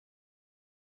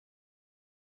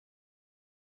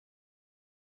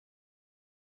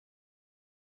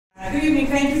Good evening.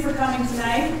 Thank you for coming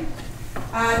tonight.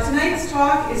 Tonight's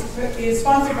talk is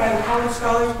sponsored by the College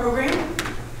Scholars Program.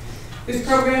 This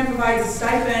program provides a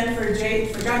stipend for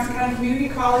Johnson County Community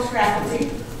College faculty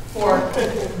for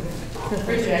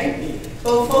Jay,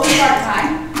 both full and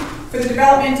part-time, for the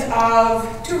development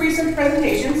of two research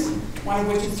presentations, one of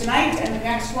which is tonight, and the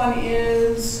next one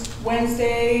is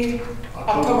Wednesday,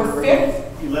 October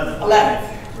 5th. 11th.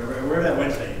 Wherever that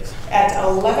Wednesday is. At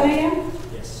 11 a.m.?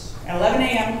 Yes. At 11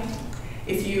 a.m.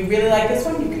 If you really like this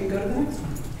one, you can go to the next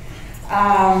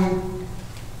one.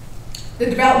 The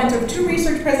development of two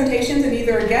research presentations in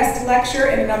either a guest lecture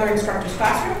in another instructor's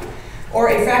classroom or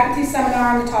a faculty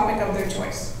seminar on the topic of their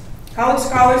choice. College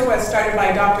Scholars was started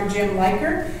by Dr. Jim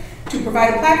Leiker to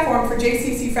provide a platform for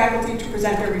JCC faculty to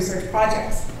present their research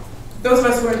projects. Those of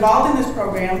us who are involved in this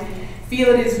program feel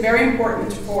it is very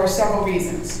important for several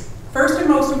reasons. First and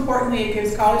most importantly, it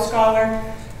gives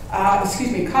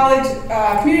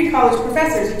community college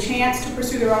professors a chance to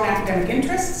pursue their own academic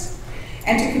interests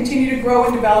and to continue to grow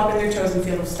and develop in their chosen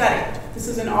field of study. This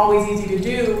isn't always easy to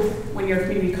do when you're a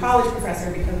community college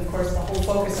professor because, of course, the whole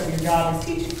focus of your job is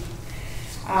teaching.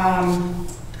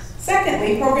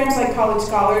 Secondly, programs like College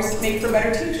Scholars make for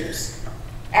better teachers.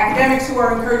 Academics who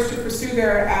are encouraged to pursue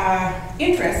their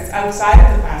interests outside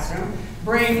of the classroom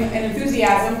bring an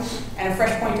enthusiasm and a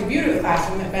fresh point of view to the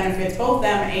classroom that benefits both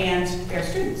them and their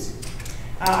students.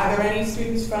 Are there any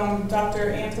students from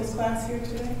Dr. Antle's class here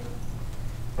today?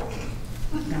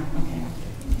 No, okay.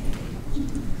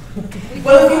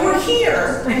 Well, if you were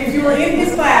here, and if you were in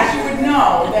his class, you would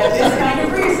know that this kind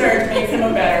of research makes him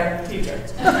a better teacher.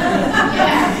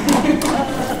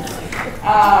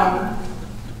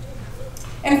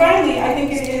 And finally, I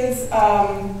think it is,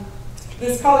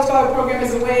 this College Scholar Program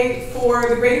is a way for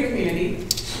the greater community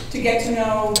to get to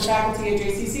know the faculty at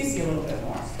JCCC a little bit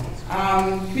more.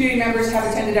 Community members have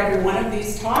attended every one of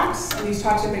these talks, and these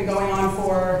talks have been going on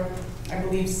for, I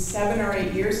believe, 7 or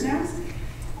 8 years now,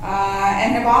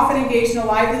 and have often engaged in a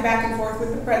lively back and forth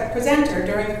with the presenter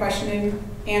during the question and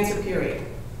answer period.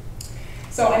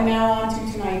 So, and now on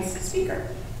to tonight's speaker.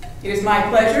 It is my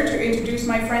pleasure to introduce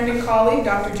my friend and colleague,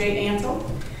 Dr. Jay Antle.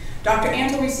 Dr.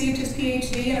 Antle received his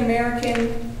PhD in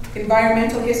American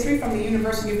Environmental History from the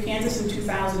University of Kansas in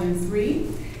 2003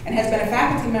 and has been a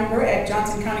faculty member at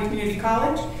Johnson County Community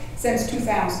College since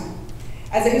 2000.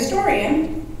 As a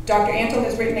historian, Dr. Antle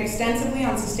has written extensively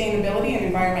on sustainability and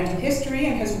environmental history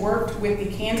and has worked with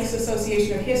the Kansas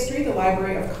Association of History, the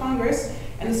Library of Congress,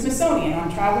 and the Smithsonian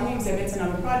on traveling exhibits and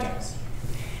other projects.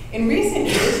 In recent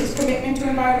years, his commitment to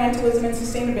environmentalism and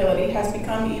sustainability has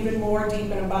become even more deep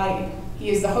and abiding. He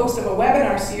is the host of a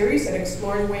webinar series that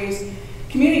explores ways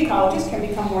community colleges can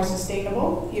become more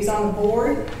sustainable. He is on the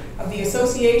board of the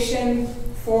Association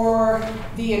for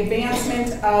the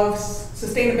Advancement of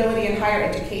Sustainability in Higher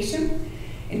Education.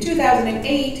 In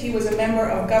 2008, he was a member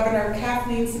of Governor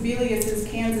Kathleen Sebelius's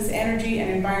Kansas Energy and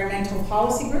Environmental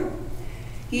Policy Group.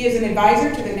 He is an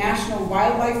advisor to the National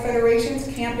Wildlife Federation's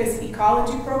Campus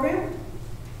Ecology Program,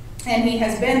 and he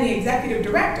has been the executive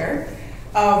director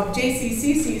of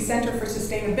JCCC's Center for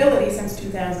Sustainability since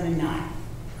 2009.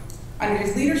 Under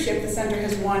his leadership, the center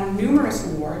has won numerous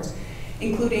awards,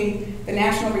 including the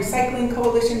National Recycling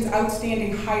Coalition's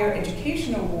Outstanding Higher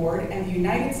Education Award and the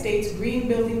United States Green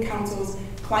Building Council's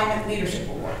Climate Leadership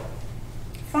Award.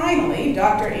 Finally,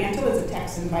 Dr. Antle is a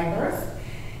Texan by birth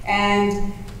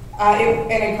and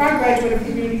a proud graduate of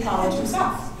community college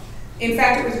himself. In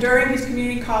fact, it was during his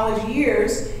community college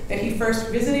years that he first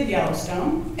visited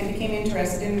Yellowstone and became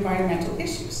interested in environmental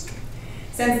issues.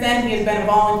 Since then, he has been a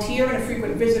volunteer and a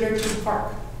frequent visitor to the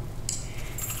park.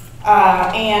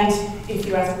 And if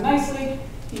you ask him nicely,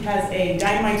 he has a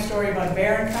dynamite story about a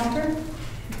bear encounter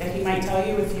that he might tell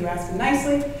you if you ask him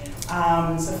nicely.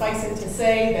 Suffice it to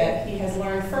say that he has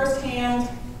learned firsthand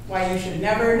why you should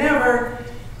never, never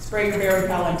spray your bear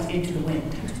repellent into the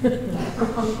wind.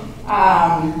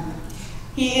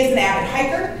 He is an avid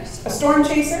hiker, a storm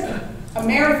chaser, a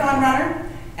marathon runner,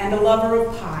 and a lover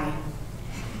of pie.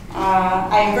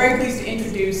 I am very pleased to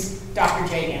introduce Dr.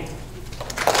 Jay Antle.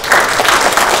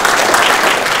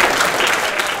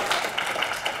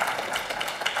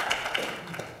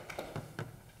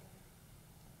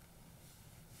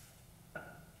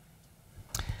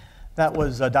 That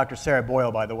was Dr. Sarah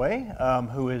Boyle, by the way,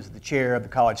 who is the chair of the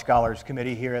College Scholars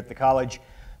Committee here at the college.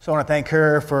 So I want to thank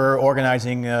her for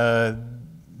organizing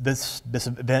this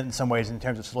event in some ways in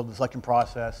terms of the selection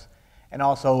process, and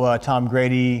also Tom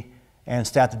Grady and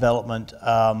staff development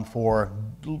for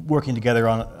working together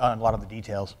on a lot of the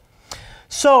details.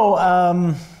 So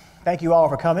thank you all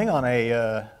for coming on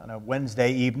a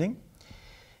Wednesday evening.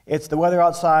 The weather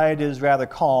outside is rather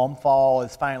calm. Fall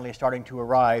is finally starting to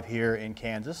arrive here in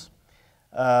Kansas.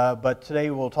 But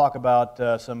today we'll talk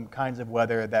about some kinds of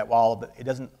weather that, while it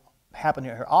doesn't happen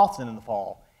here often in the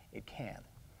fall, it can.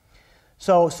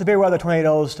 So severe weather,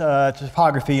 tornadoes,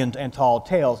 topography, and tall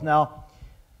tales. Now,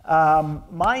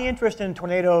 my interest in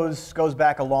tornadoes goes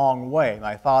back a long way.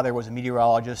 My father was a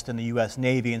meteorologist in the U.S.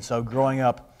 Navy, and so growing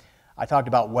up, I talked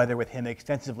about weather with him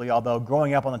extensively, although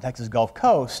growing up on the Texas Gulf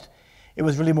Coast, it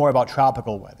was really more about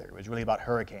tropical weather. It was really about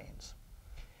hurricanes.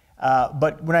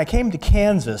 But when I came to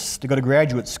Kansas to go to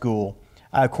graduate school,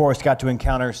 I, of course, got to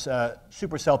encounter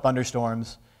supercell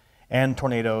thunderstorms and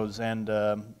tornadoes, and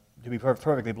to be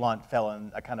perfectly blunt,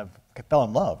 I kind of fell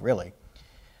in love, really.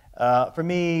 For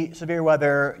me, severe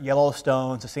weather,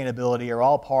 Yellowstone, sustainability are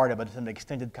all part of an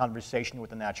extended conversation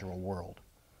with the natural world.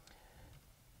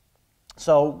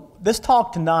 So this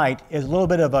talk tonight is a little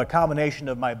bit of a combination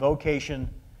of my vocation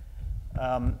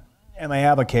and my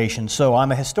avocation. So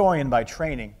I'm a historian by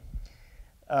training,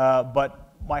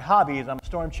 but my hobby is I'm a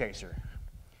storm chaser.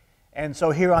 And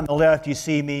so here on the left, you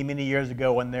see me many years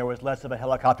ago when there was less of a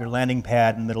helicopter landing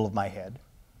pad in the middle of my head,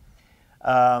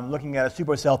 looking at a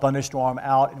supercell thunderstorm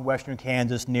out in western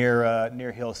Kansas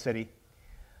near Hill City.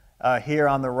 Here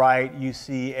on the right, you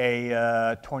see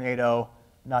a tornado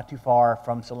not too far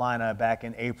from Salina back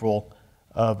in April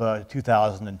of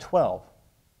 2012.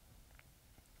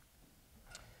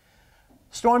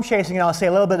 Storm chasing, and I'll say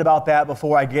a little bit about that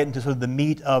before I get into sort of the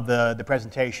meat of the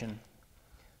presentation.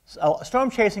 So,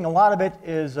 storm chasing, a lot of it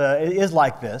is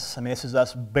like this. I mean, this is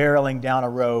us barreling down a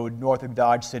road north of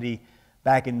Dodge City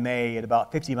back in May at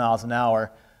about 50 miles an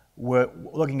hour. We're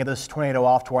looking at this tornado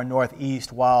off to our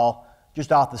northeast, while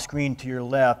just off the screen to your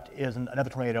left is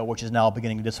another tornado which is now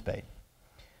beginning to dissipate.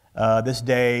 This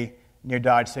day near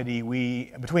Dodge City,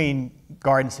 between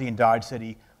Garden City and Dodge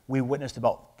City, we witnessed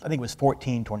about, I think it was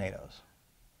 14 tornadoes.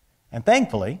 And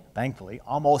thankfully,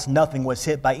 almost nothing was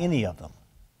hit by any of them.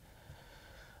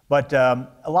 But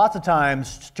lots of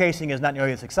times, chasing is not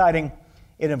nearly as exciting.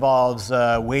 It involves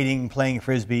waiting, playing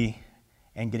Frisbee,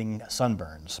 and getting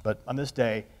sunburns. But on this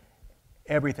day,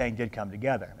 everything did come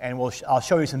together. And I'll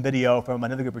show you some video from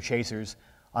another group of chasers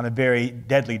on a very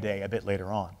deadly day a bit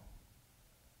later on.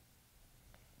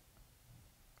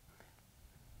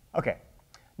 Okay.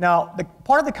 Now,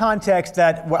 part of the context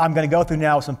that I'm going to go through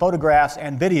now, some photographs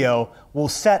and video, will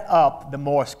set up the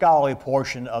more scholarly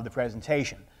portion of the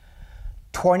presentation.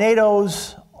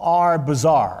 Tornadoes are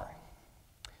bizarre.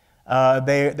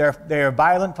 They're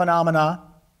violent phenomena.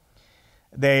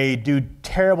 They do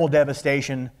terrible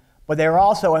devastation, but they're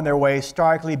also, in their way,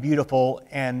 starkly beautiful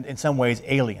and, in some ways,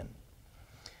 alien.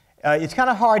 It's kind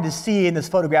of hard to see in this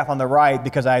photograph on the right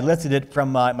because I lifted it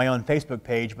from my own Facebook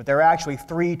page, but there are actually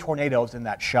 3 tornadoes in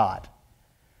that shot.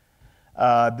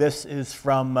 This is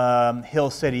from Hill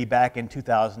City back in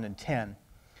 2010.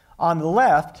 On the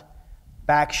left,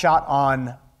 back shot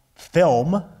on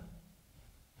film,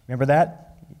 remember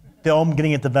that? Film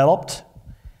getting it developed,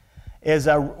 is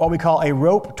what we call a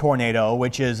rope tornado,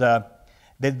 which is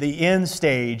the end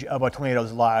stage of a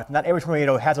tornado's life. Not every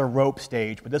tornado has a rope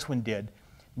stage, but this one did,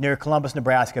 near Columbus,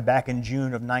 Nebraska, back in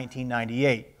June of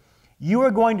 1998. You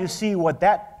are going to see what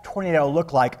that tornado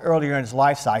looked like earlier in its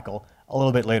life cycle a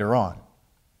little bit later on.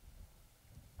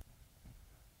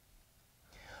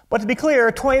 But to be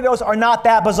clear, tornadoes are not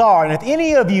that bizarre, and if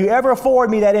any of you ever forward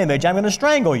me that image, I'm going to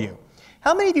strangle you.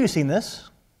 How many of you have seen this?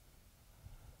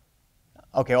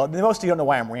 Okay, well, most of you don't know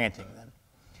why I'm ranting then.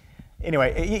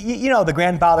 Anyway, you know the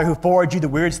grandfather who forwards you the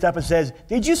weird stuff and says,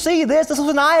 "Did you see this? This was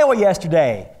in Iowa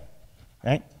yesterday."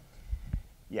 Right?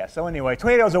 Yeah, so anyway,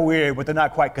 tornadoes are weird, but they're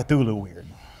not quite Cthulhu weird.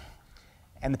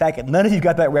 And the fact that none of you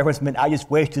got that reference meant I just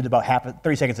wasted about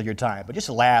 30 seconds of your time. But just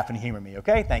laugh and humor me,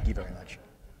 okay? Thank you very much.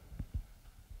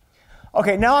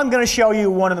 Okay, now I'm going to show you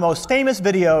one of the most famous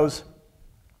videos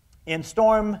in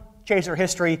storm chaser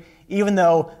history, even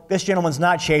though this gentleman's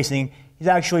not chasing. He's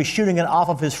actually shooting it off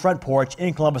of his front porch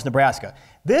in Columbus, Nebraska.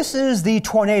 This is the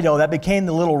tornado that became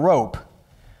the little rope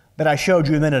that I showed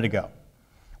you a minute ago.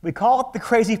 We call it the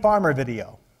Crazy Farmer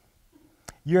video.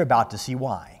 You're about to see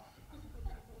why.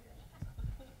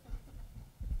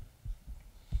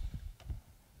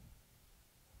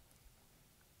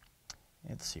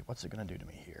 Let's see, what's it going to do to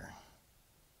me here?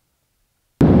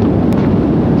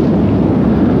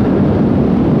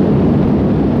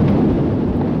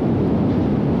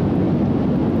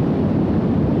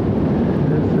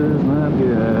 This is not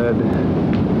good.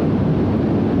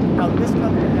 Now, this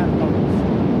comes in that focus.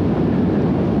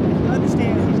 You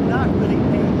understand he's not really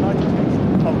paying much attention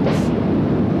to focus.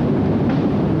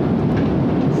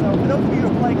 So for those of you who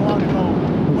are playing along at home,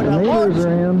 when a large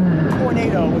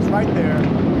tornado was right there,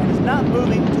 not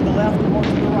moving to the left or to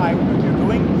the right. If you're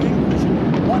doing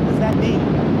collision, what does that mean?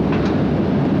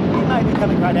 He might be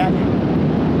coming right at you.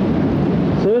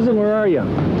 Susan, where are you?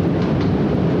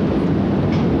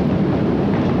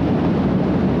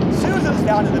 Susan's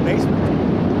down in the basement.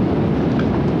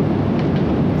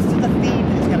 This is the theme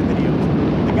of these kind of videos.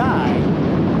 The guy is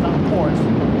on the porch, the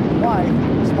wife,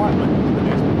 the smart one, in the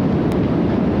basement.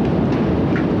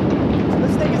 So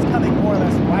this thing is coming more or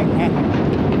less right at you.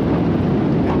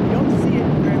 And we don't see it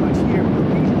very much here, but the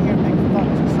reason here makes thought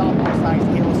it's a softball-sized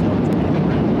hailstone hitting the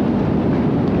ground.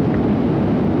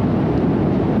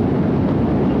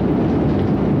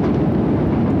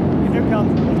 And here comes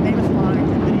the most famous lines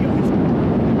in video history.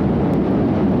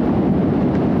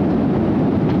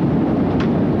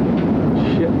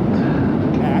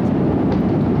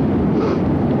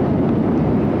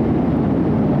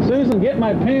 Susan, get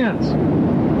my pants.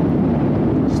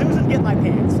 Susan, get my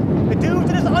pants. The dude's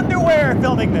in his underwear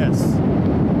filming this.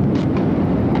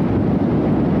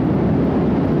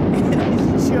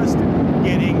 It's just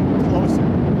getting closer.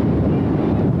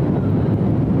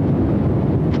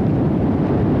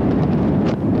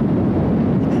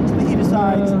 Eventually he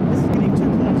decides this is getting too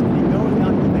close and he goes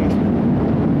down to the basement.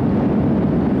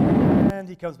 And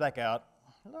he comes back out.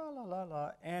 La la la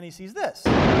la. And he sees this.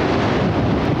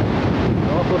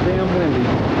 Awful damn windy.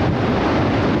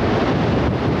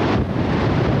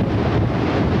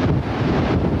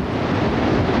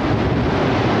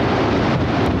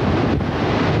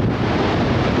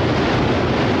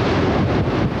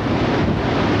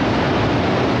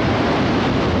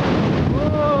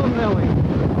 Oh, Nelly.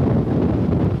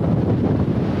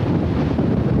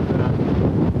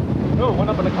 Oh, went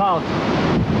up in the clouds.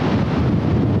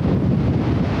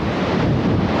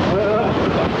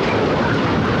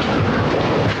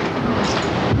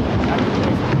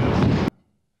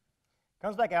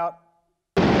 Comes back out.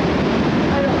 There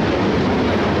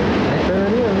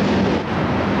it is.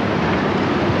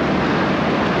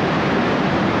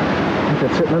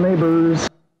 That's hitting the neighbors.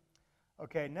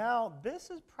 Okay, now this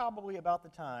is probably about the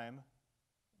time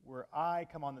where I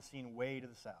come on the scene way to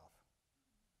the south.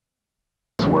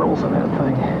 Swirls in that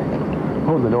thing.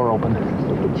 Oh, the door opened. It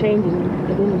could change at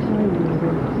any time.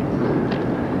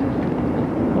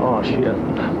 Oh, shit.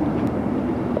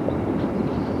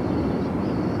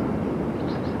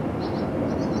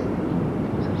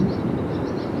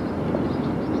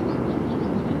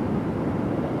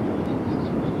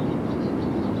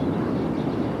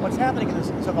 What's happening in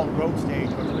this so-called rogue stage,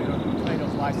 where the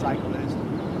tornado's life cycle is,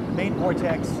 the main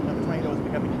vortex of the tornado is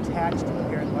becoming attached to the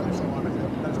parent thunderstorm, and the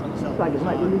thunderstorm itself Like it goes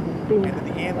might be on. losing steam. And then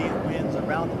the ambient winds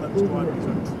around the thunderstorm can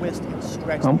sort of twist and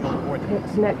stretch the old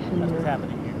vortex. Connection That's what's there.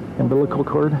 happening here. Umbilical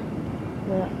cord.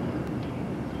 Yeah.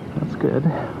 That's good.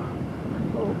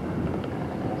 Oh.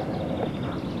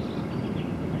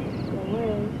 Go away.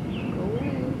 Go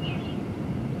away.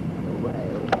 Go away.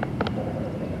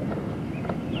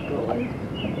 Go away.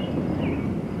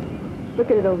 Look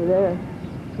at it over there.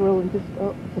 It's really just,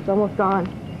 oh, it's almost gone.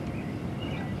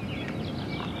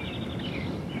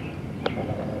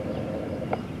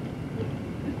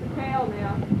 Just the tail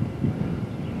now.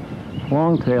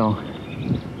 Long tail.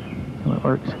 Well, it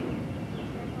works.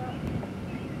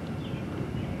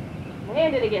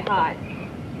 Man, did it get hot.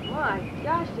 My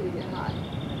gosh, did it get hot.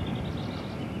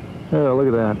 Oh, look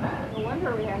at that. No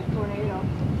wonder we had a tornado.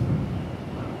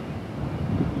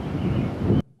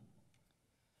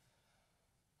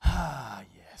 Ah,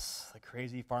 yes, the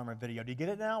crazy farmer video. Do you get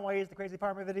it now? Why is the crazy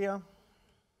farmer video?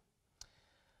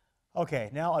 Okay,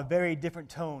 now a very different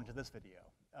tone to this video.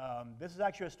 This is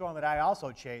actually a storm that I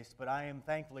also chased, but I am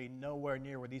thankfully nowhere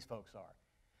near where these folks are.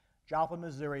 Joplin,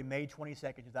 Missouri, May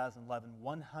 22nd, 2011,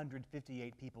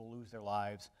 158 people lose their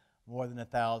lives, more than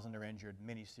 1,000 are injured,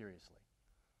 many seriously.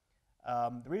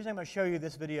 The reason I'm going to show you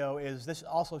this video is this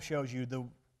also shows you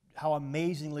how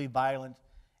amazingly violent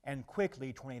and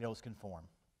quickly tornadoes can form.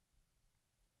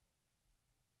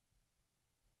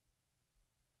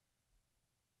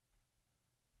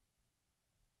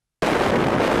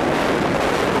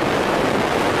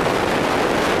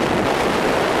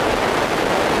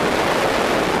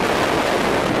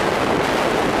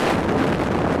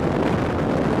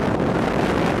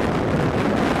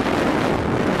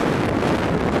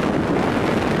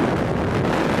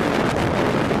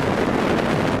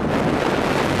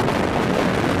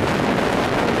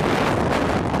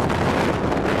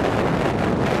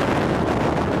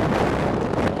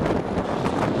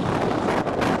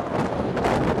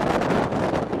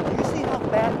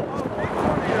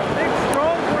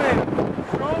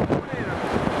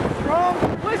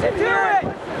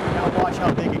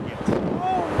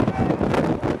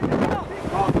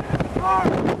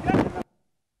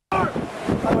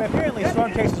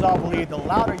 storm chasers all believe the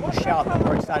louder you shout, the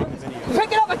more exciting the video.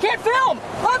 Pick it up, I can't film!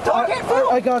 I can't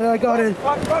film! I got it, I got it.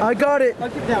 I got it.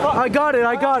 I got it,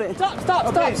 I got it.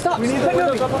 Stop. We need the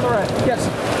windows up on the right. Yes.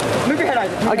 Move your head,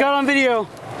 Isaac. I got it on video.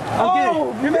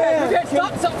 Oh, move your head.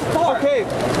 Stop. Okay,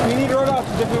 we need road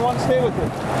options if we want to stay with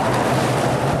it.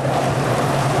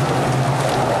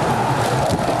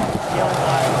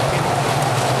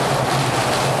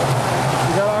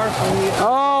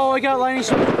 Oh, I got lightning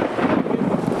strike. We have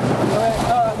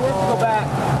to go back.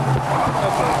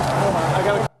 Okay, hold on. I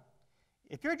gotta.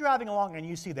 If you're driving along and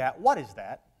you see that, what is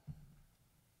that?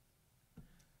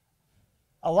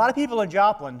 A lot of people in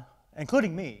Joplin,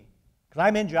 including me, because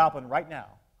I'm in Joplin right now.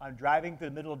 I'm driving through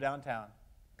the middle of downtown,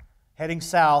 heading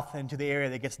south into the area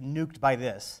that gets nuked by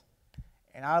this.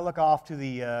 And I look off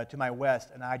to my west,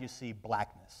 and I just see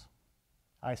blackness.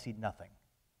 I see nothing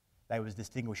that was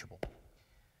distinguishable.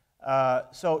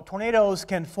 So tornadoes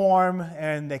can form,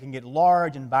 and they can get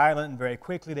large and violent and very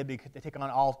quickly. They take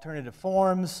on alternative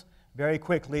forms very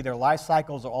quickly. Their life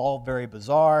cycles are all very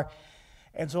bizarre.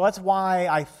 And so that's why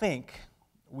I think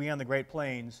we on the Great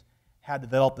Plains have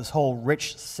developed this whole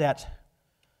rich set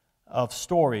of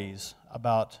stories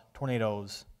about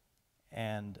tornadoes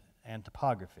and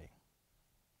topography.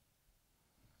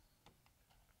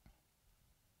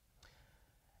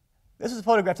 This is a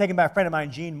photograph taken by a friend of mine,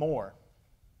 Gene Moore.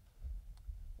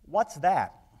 What's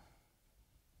that?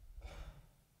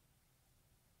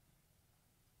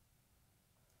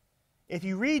 If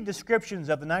you read descriptions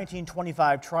of the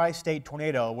 1925 tri-state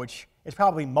tornado, which is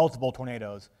probably multiple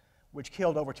tornadoes, which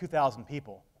killed over 2,000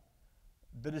 people,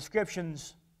 the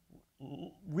descriptions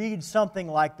read something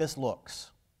like this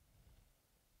looks.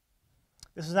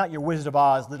 This is not your Wizard of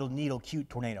Oz little needle cute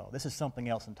tornado. This is something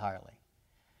else entirely.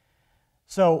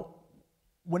 So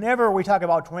whenever we talk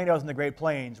about tornadoes in the Great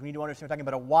Plains, we need to understand we're talking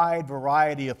about a wide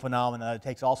variety of phenomena that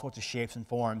takes all sorts of shapes and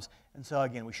forms. And so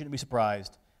again, we shouldn't be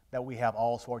surprised that we have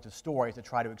all sorts of stories to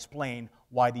try to explain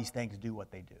why these things do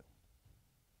what they do.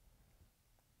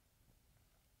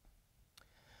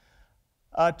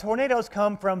 Tornadoes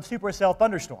come from supercell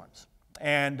thunderstorms.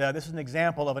 And this is an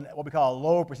example of what we call a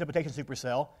low precipitation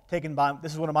supercell,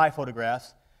 this is one of my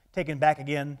photographs, taken back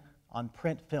again on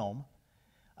print film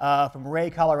from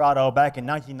Ray, Colorado, back in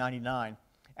 1999.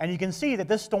 And you can see that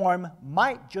this storm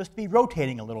might just be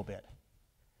rotating a little bit.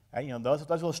 You know, those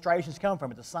little striations come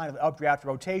from it. It's a sign of updraft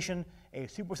rotation, a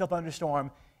supercell thunderstorm.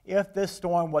 If this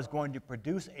storm was going to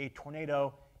produce a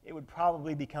tornado, it would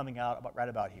probably be coming out right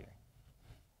about here.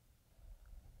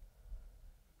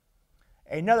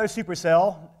 Another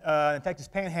supercell in the Texas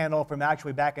Panhandle from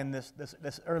actually back in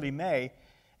this early May.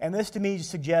 And this to me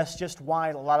suggests just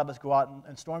why a lot of us go out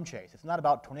and storm chase. It's not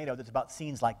about tornadoes, it's about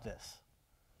scenes like this.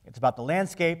 It's about the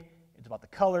landscape, it's about the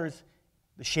colors,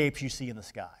 the shapes you see in the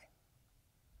sky.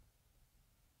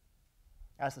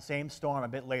 That's the same storm a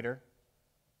bit later.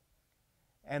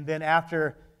 And then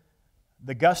after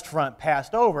the gust front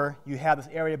passed over, you have this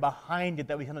area behind it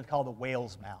that we sometimes call the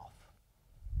whale's mouth.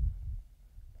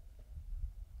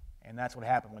 And that's what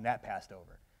happened when that passed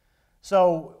over.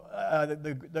 So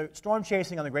the storm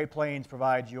chasing on the Great Plains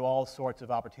provides you all sorts of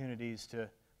opportunities to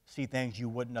see things you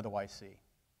wouldn't otherwise see.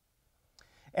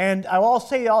 And I will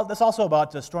say this also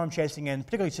about the storm chasing and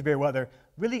particularly severe weather.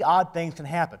 Really odd things can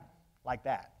happen, like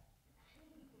that.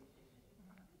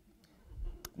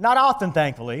 Not often,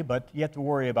 thankfully, but you have to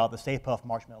worry about the Stay Puft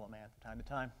Marshmallow Man from time to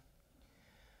time.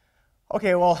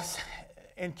 Okay, well,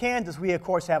 in Kansas, we, of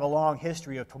course, have a long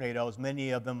history of tornadoes.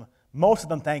 Most of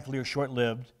them, thankfully, are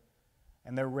short-lived,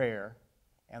 and they're rare,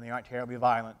 and they aren't terribly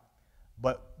violent.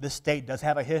 But this state does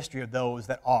have a history of those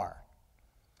that are.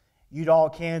 Udall,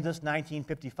 Kansas,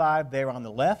 1955, there on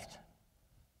the left.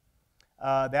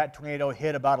 That tornado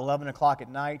hit about 11 o'clock at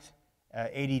night,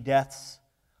 80 deaths.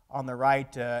 On the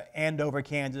right, Andover,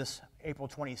 Kansas, April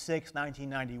 26,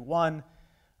 1991.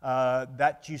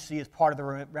 That you see is part of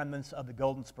the remnants of the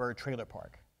Golden Spur Trailer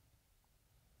Park.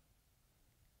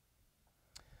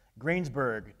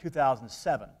 Greensburg,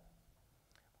 2007,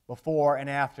 before and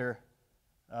after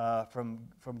from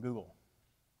Google.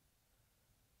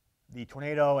 The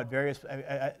tornado at various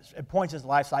points in its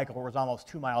life cycle was almost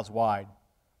 2 miles wide.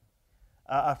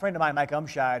 A friend of mine, Mike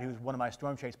Umscheid, who's one of my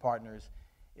storm chase partners,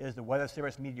 is the Weather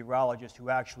Service meteorologist who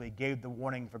actually gave the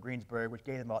warning for Greensburg, which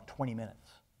gave them about 20 minutes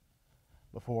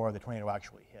before the tornado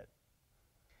actually hit.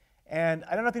 And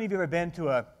I don't know if any of you have ever been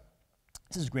to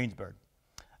this is Greensburg.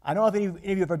 I don't know if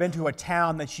any of you have ever been to a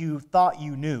town that you thought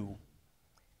you knew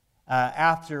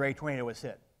after a tornado was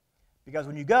hit. Because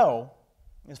when you go,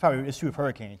 it's true of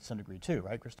hurricanes to some degree too,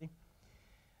 right, Christy?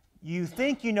 You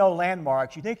think you know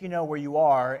landmarks, you think you know where you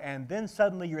are, and then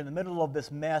suddenly you're in the middle of this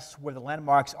mess where the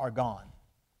landmarks are gone.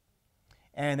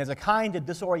 And there's a kind of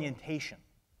disorientation,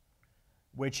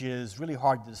 which is really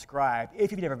hard to describe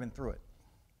if you've never been through it.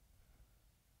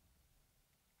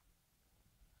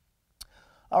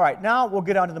 All right, now we'll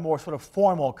get on to the more sort of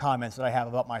formal comments that I have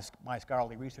about my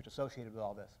scholarly research associated with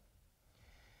all this.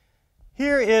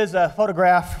 Here is a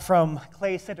photograph from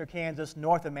Clay Center, Kansas,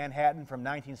 north of Manhattan from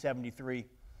 1973.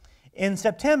 In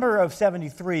September of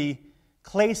 '73,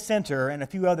 Clay Center and a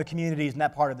few other communities in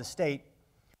that part of the state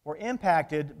were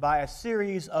impacted by a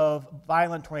series of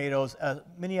violent tornadoes.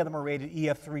 Many of them are rated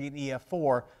EF3 and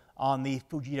EF4 on the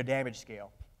Fujita damage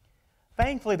scale.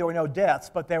 Thankfully, there were no deaths,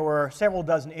 but there were several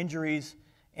dozen injuries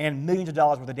and millions of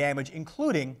dollars worth of damage,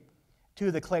 including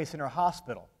to the Clay Center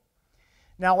Hospital.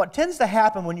 Now, what tends to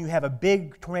happen when you have a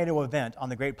big tornado event on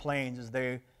the Great Plains is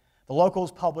the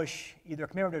locals publish either a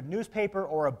commemorative newspaper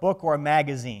or a book or a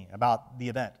magazine about the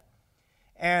event.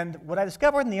 And what I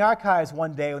discovered in the archives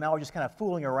one day when I was just kind of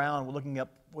fooling around looking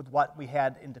up with what we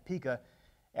had in Topeka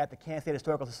at the Kansas State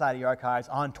Historical Society archives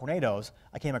on tornadoes,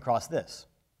 I came across this.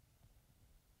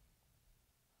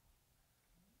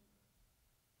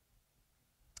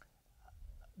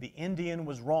 The Indian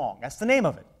was wrong. That's the name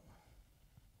of it.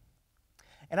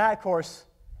 And I, of course,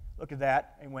 looked at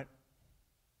that and went,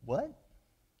 what?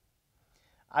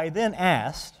 I then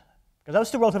asked, because I was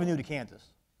still relatively new to Kansas,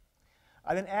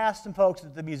 I then asked some folks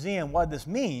at the museum, what did this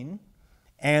mean?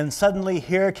 And suddenly,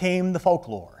 here came the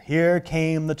folklore. Here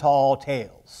came the tall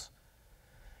tales.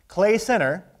 Clay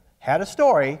Center had a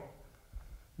story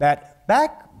that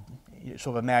back, you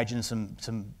sort of imagine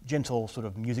some gentle sort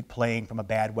of music playing from a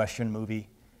bad Western movie,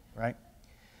 right?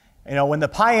 You know, when the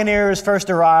pioneers first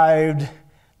arrived,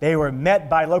 they were met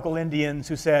by local Indians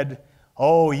who said,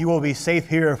 oh, you will be safe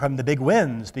here from the big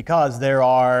winds because there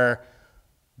are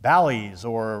valleys,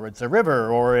 or it's a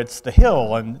river, or it's the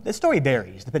hill, and the story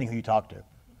varies depending who you talk to.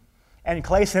 And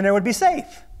Clay Center would be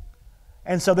safe.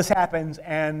 And so this happens,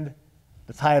 and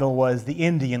the title was The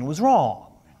Indian Was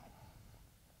Wrong.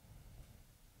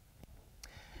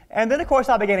 And then, of course,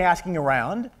 I began asking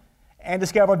around and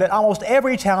discovered that almost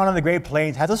every town on the Great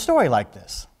Plains has a story like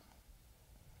this.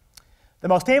 The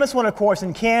most famous one, of course,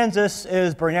 in Kansas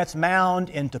is Burnett's Mound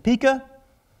in Topeka.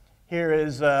 Here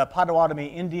is Potawatomi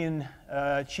Indian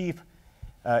Chief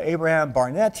Abraham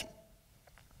Burnett.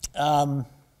 There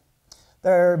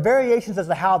are variations as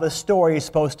to how the story is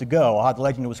supposed to go, how the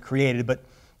legend was created, but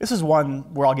this is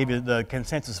one where I'll give you the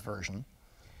consensus version.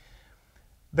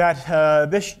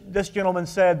 That this gentleman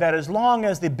said that as long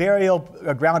as the burial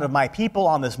ground of my people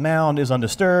on this mound is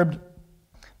undisturbed,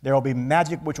 there will be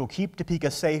magic which will keep Topeka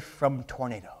safe from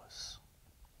tornadoes.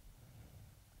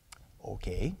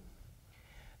 Okay.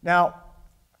 Now,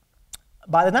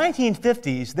 by the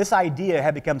 1950s, this idea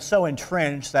had become so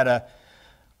entrenched that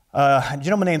a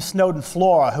gentleman named Snowden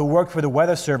Flora, who worked for the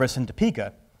Weather Service in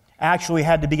Topeka, actually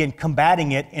had to begin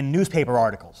combating it in newspaper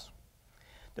articles.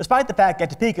 Despite the fact that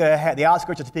Topeka had the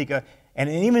outskirts of Topeka and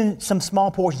even some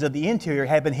small portions of the interior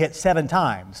had been hit 7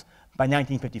 times by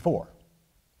 1954.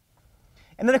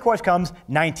 And then, of course, comes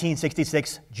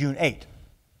 1966, June 8.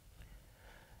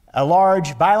 A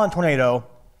large, violent tornado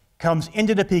comes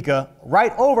into Topeka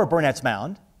right over Burnett's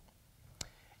Mound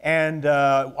and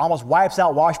almost wipes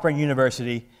out Washburn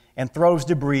University and throws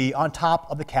debris on top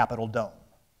of the Capitol dome.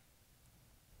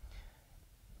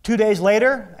 2 days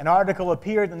later, an article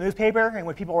appeared in the newspaper in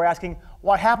which people were asking,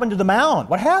 what happened to the mound?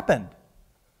 What happened?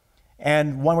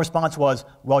 And one response was,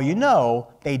 well, you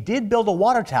know, they did build a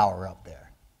water tower up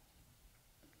there.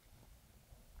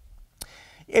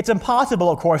 It's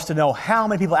impossible, of course, to know how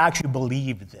many people actually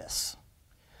believed this.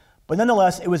 But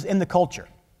nonetheless, it was in the culture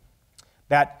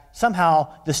that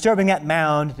somehow disturbing that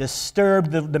mound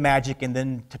disturbed the magic, and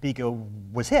then Topeka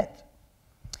was hit.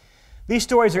 These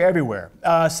stories are everywhere.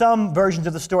 Some versions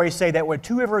of the story say that when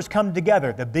 2 rivers come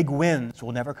together, the big winds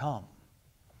will never come.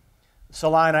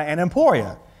 Salina and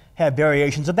Emporia have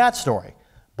variations of that story.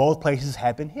 Both places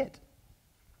have been hit.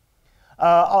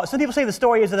 Some people say the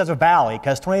story is that there's a valley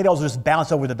because tornadoes just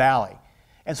bounce over the valley.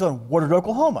 And so in Woodward,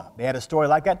 Oklahoma, they had a story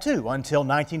like that too until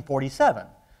 1947,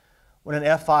 when an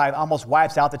F5 almost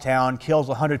wipes out the town, kills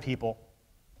 100 people.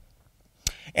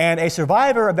 And a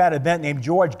survivor of that event named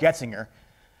George Getzinger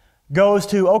goes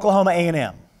to Oklahoma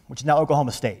A&M, which is now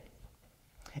Oklahoma State.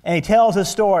 And he tells his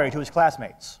story to his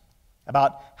classmates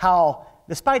about how,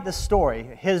 despite this story,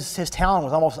 his town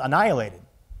was almost annihilated.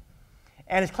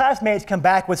 And his classmates come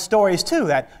back with stories too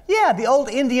that, yeah, the old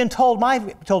Indian told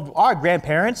our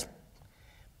grandparents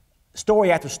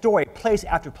story after story, place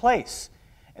after place.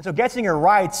 And so Getzinger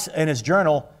writes in his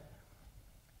journal,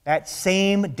 that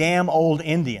same damn old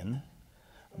Indian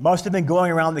must have been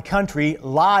going around the country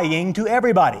lying to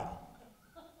everybody.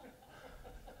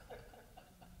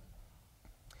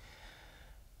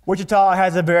 Wichita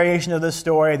has a variation of this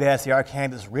story. That's the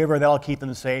Arkansas River that'll keep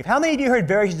them safe. How many of you heard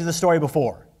variations of this story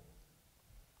before?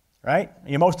 Right?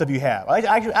 Most of you have.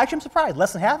 Actually, I'm surprised.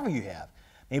 Less than half of you have.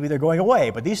 Maybe they're going away,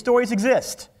 but these stories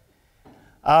exist.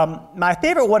 My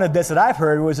favorite one of this that I've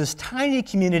heard was this tiny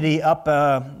community up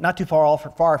not too far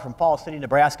from Falls City,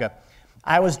 Nebraska.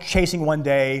 I was chasing one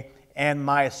day, and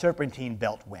my serpentine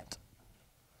belt went.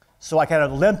 So I kind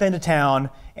of limped into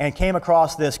town and came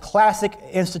across this classic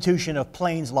institution of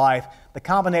Plains life, the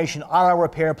combination auto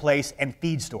repair place and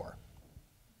feed store.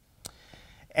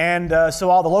 And so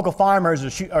all the local farmers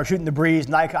are shooting the breeze,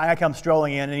 and I come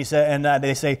strolling in, and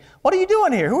they say, "What are you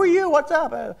doing here? Who are you? What's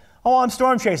up?" "Oh, I'm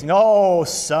storm chasing." "Oh,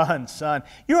 son,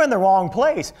 you're in the wrong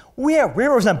place. We have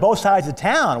rivers on both sides of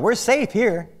town. We're safe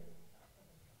here."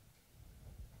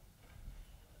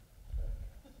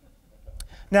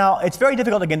 Now, it's very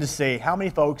difficult, again, to say how many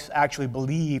folks actually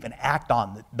believe and act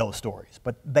on those stories,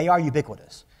 but they are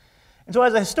ubiquitous. And so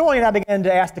as a historian, I began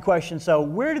to ask the question, so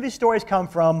where do these stories come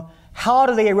from? How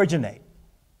do they originate?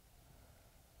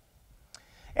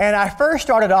 And I first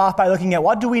started off by looking at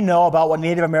what do we know about what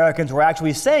Native Americans were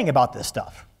actually saying about this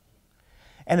stuff.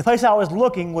 And the place I was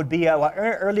looking would be at what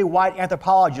early white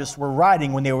anthropologists were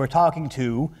writing when they were talking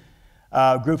to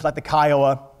groups like the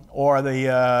Kiowa or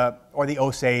the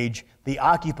Osage, the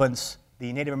occupants,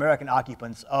 the Native American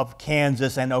occupants of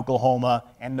Kansas and Oklahoma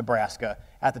and Nebraska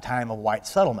at the time of white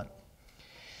settlement.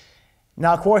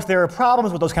 Now, of course, there are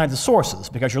problems with those kinds of sources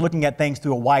because you're looking at things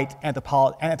through a white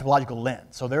anthropological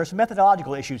lens. So there are some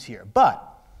methodological issues here. But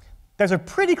there's a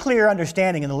pretty clear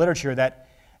understanding in the literature that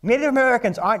Native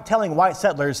Americans aren't telling white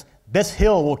settlers, "This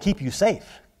hill will keep you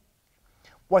safe."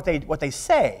 What they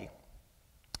say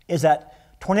is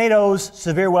that tornadoes,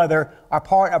 severe weather, are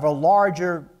part of a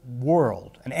larger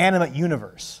world, an animate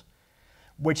universe,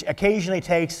 which occasionally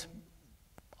takes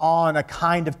on a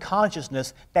kind of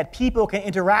consciousness that people can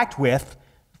interact with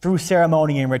through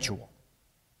ceremony and ritual.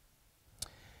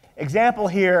 Example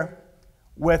here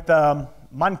with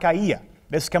Mankaia.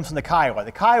 This comes from the Kiowa.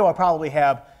 The Kiowa probably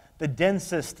have the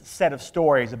densest set of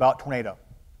stories about tornado.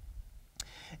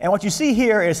 And what you see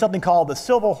here is something called the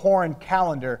Silver Horn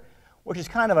Calendar, which is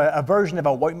kind of a version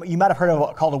of what you might have heard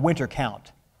of called a winter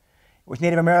count, which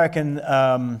Native Americans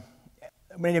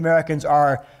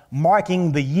are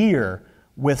marking the year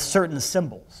with certain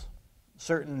symbols,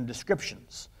 certain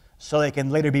descriptions, so they can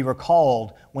later be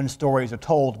recalled when stories are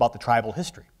told about the tribal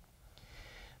history.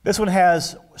 This one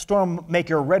has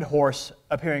Stormmaker Red Horse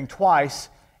appearing twice,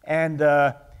 and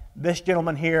this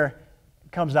gentleman here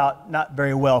comes out not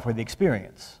very well for the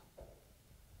experience.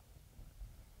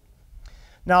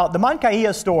 Now, the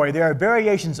Mankaia story, there are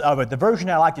variations of it. The version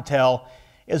I like to tell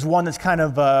is one that's kind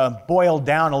of boiled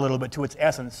down a little bit to its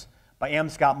essence by M.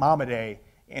 Scott Momaday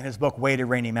in his book, Way to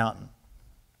Rainy Mountain.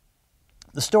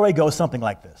 The story goes something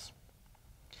like this.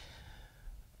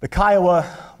 The Kiowa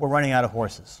were running out of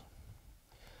horses.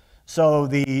 So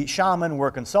the shaman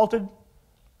were consulted,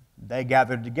 they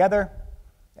gathered together,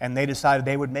 and they decided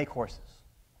they would make horses.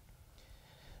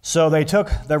 So they took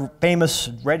the famous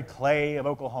red clay of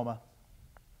Oklahoma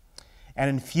and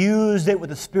infused it with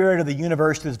the spirit of the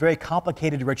universe through this very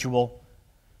complicated ritual.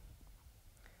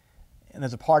 And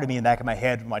there's a part of me in the back of my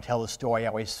head when I tell this story, I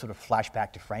always sort of flash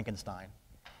back to Frankenstein.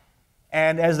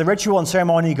 And as the ritual and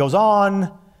ceremony goes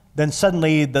on, then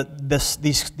suddenly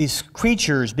these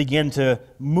creatures begin to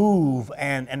move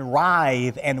and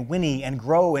writhe and whinny and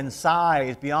grow in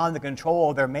size beyond the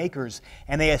control of their makers.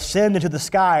 And they ascend into the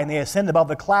sky and they ascend above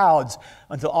the clouds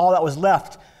until all that was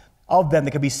left of them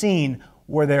that could be seen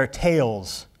were their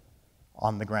tails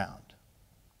on the ground.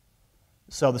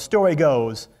 So the story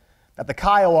goes that the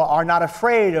Kiowa are not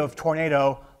afraid of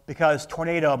tornado because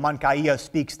tornado, Mankaia,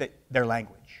 speaks their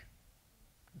language.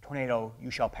 Tornado, you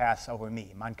shall pass over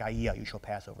me. Mankaia, you shall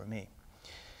pass over me.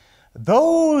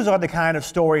 Those are the kind of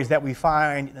stories that we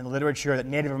find in the literature that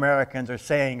Native Americans are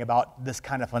saying about this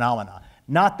kind of phenomena.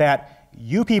 Not that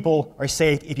you people are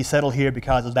safe if you settle here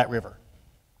because of that river.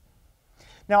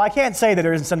 Now, I can't say that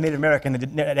there isn't some Native American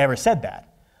that ever said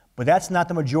that, but that's not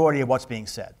the majority of what's being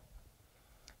said.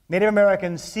 Native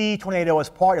Americans see tornado as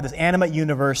part of this animate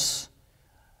universe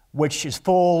which is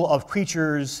full of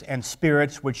creatures and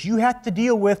spirits which you have to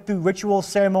deal with through ritual,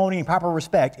 ceremony, and proper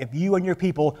respect if you and your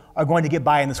people are going to get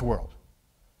by in this world.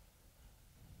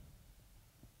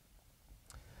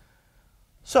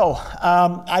 So,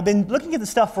 I've been looking at this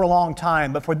stuff for a long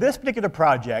time, but for this particular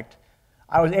project,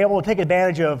 I was able to take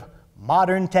advantage of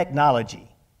modern technology.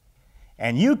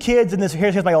 And you kids in this,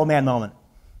 here's my old man moment.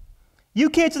 You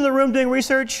kids in the room doing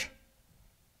research,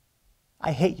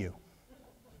 I hate you.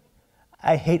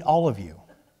 I hate all of you.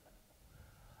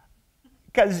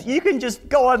 Because you can just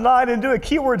go online and do a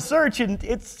keyword search, and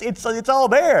it's all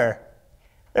there.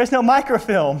 There's no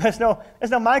microfilm. There's no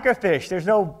microfiche. There's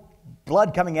no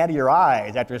blood coming out of your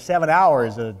eyes after 7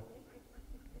 hours.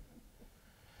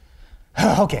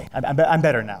 Okay, I'm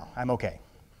better now. I'm okay.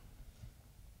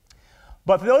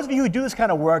 But for those of you who do this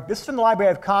kind of work, this is from the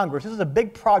Library of Congress. This is a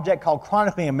big project called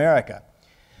Chronicling America,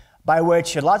 by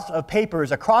which lots of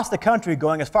papers across the country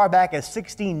going as far back as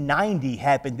 1690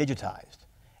 have been digitized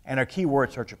and are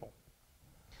keyword searchable.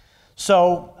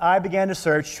 So I began to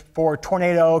search for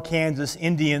tornado, Kansas,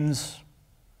 Indians,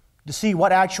 to see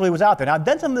what actually was out there. Now, I've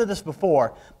done some of this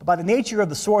before, but by the nature of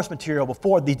the source material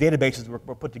before these databases were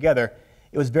put together,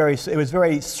 it was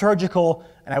very surgical,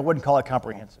 and I wouldn't call it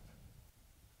comprehensive.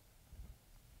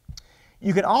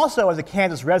 You can also, as a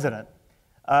Kansas resident,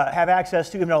 have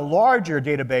access to even a larger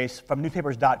database from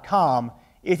newspapers.com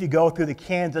if you go through the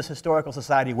Kansas Historical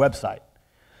Society website.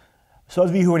 So those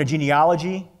of you who are into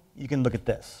genealogy, you can look at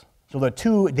this. So there are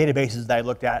two databases that I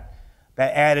looked at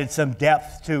that added some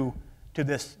depth to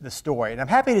this story. And I'm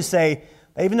happy to say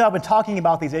that even though I've been talking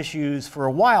about these issues for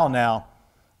a while now,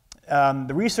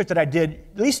 the research that I did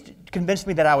at least convinced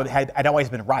me that I'd always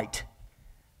been right.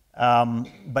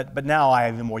 But now I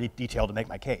have even more detail to make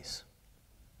my case.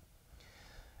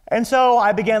 And so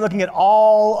I began looking at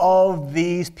all of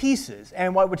these pieces.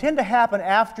 And what would tend to happen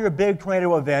after a big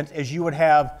tornado event is you would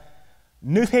have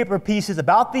newspaper pieces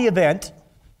about the event,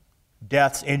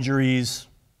 deaths, injuries,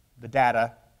 the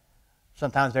data,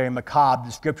 sometimes very macabre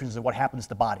descriptions of what happens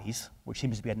to bodies, which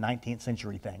seems to be a 19th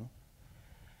century thing.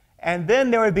 And then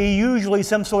there would be usually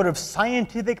some sort of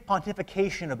scientific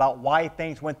pontification about why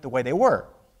things went the way they were.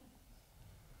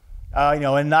 And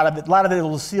a lot of it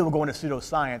will go into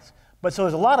pseudoscience. But so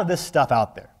there's a lot of this stuff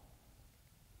out there.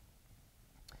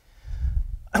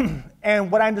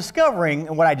 And what I'm discovering,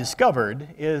 and what I discovered,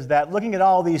 is that looking at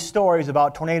all these stories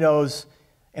about tornadoes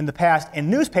in the past in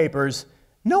newspapers,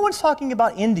 no one's talking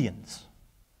about Indians.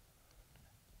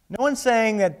 No one's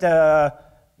saying that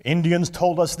Indians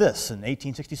told us this in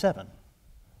 1867.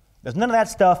 There's none of that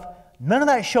stuff. None of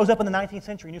that shows up in the 19th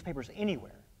century newspapers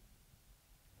anywhere.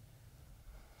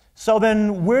 So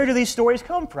then where do these stories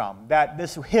come from? That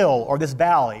this hill or this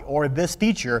valley or this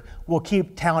feature will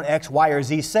keep town X, Y, or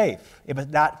Z safe if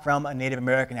it's not from a Native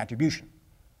American attribution?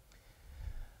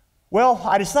 Well,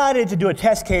 I decided to do a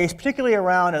test case, particularly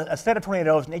around a set of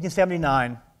tornadoes in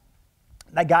 1879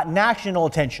 that got national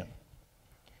attention.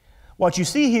 What you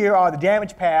see here are the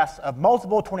damage paths of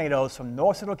multiple tornadoes from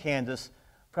north central Kansas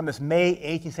from this May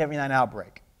 1879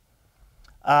 outbreak.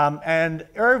 And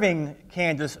Irving,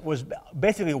 Kansas, was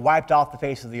basically wiped off the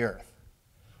face of the earth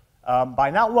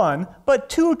by not one, but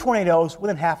two tornadoes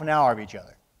within half an hour of each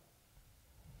other.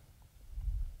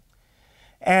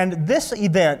 And this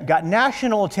event got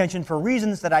national attention for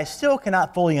reasons that I still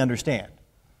cannot fully understand.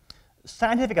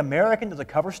 Scientific American does a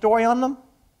cover story on them,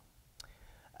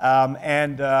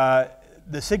 and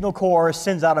the Signal Corps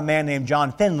sends out a man named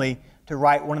John Finley to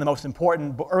write one of the most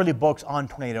important early books on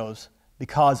tornadoes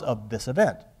because of this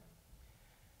event.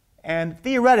 And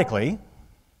theoretically,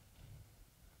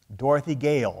 Dorothy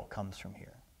Gale comes from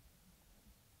here.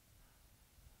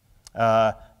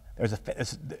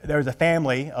 There's a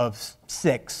family of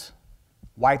 6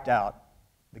 wiped out,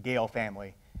 the Gale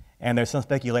family, and there's some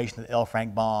speculation that L.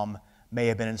 Frank Baum may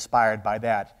have been inspired by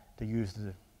that to use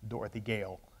the Dorothy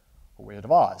Gale for Wizard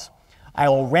of Oz. I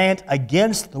will rant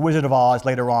against the Wizard of Oz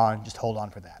later on, just hold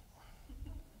on for that.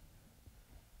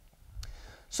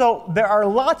 So there are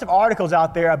lots of articles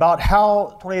out there about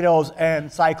how tornadoes and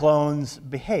cyclones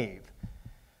behave.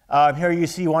 Here you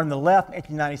see one on the left from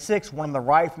 1896, one on the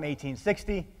right from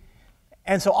 1860.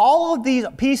 And so all of these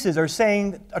pieces are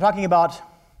talking about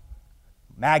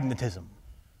magnetism,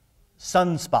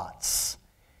 sunspots,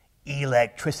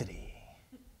 electricity.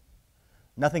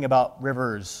 Nothing about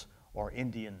rivers or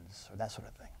Indians or that sort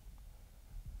of thing.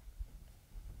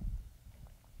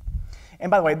 And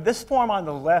by the way, this form on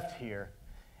the left here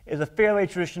is a fairly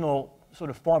traditional sort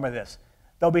of form of this.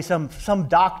 There'll be some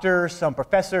doctor, some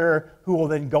professor who will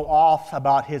then go off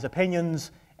about his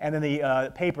opinions, and then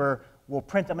the paper will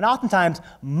print them. And oftentimes,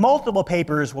 multiple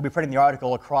papers will be printing the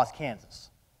article across Kansas.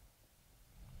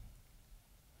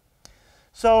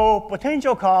 So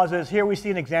potential causes, here we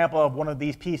see an example of one of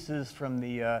these pieces from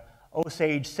the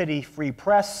Osage City Free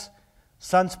Press,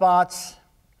 sunspots.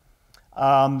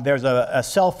 There's a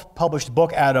self-published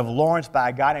book out of Lawrence by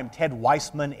a guy named Ted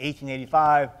Weissman,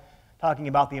 1885, talking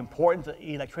about the importance of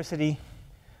electricity.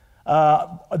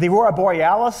 The Aurora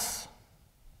Borealis,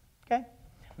 okay?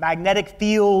 Magnetic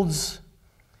fields.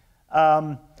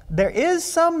 There is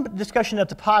some discussion of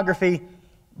topography,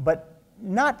 but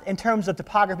not in terms of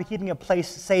topography keeping a place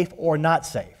safe or not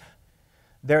safe.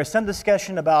 There is some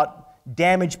discussion about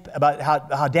damage, about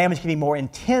how damage can be more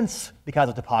intense because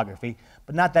of topography,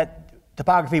 but not that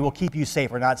topography will keep you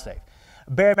safe or not safe.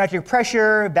 Barometric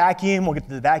pressure, vacuum, we'll get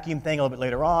to the vacuum thing a little bit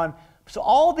later on. So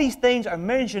all these things are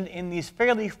mentioned in these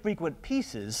fairly frequent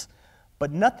pieces,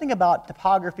 but nothing about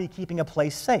topography keeping a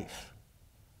place safe.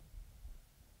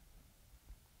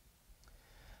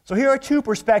 So here are two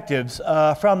perspectives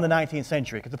from the 19th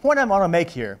century. Because the point I want to make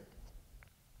here,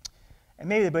 and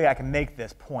maybe the way I can make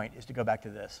this point is to go back to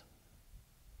this.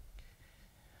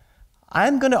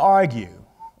 I'm going to argue,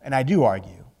 and I do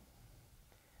argue,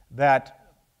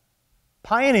 that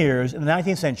pioneers in the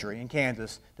 19th century in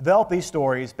Kansas developed these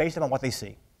stories based on what they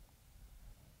see.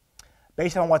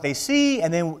 Based on what they see,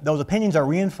 and then those opinions are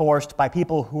reinforced by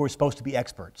people who are supposed to be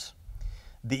experts.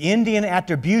 The Indian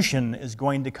attribution is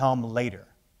going to come later.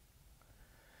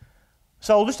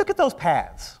 So let's look at those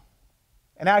paths.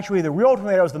 And actually, the real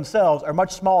tornadoes themselves are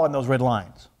much smaller than those red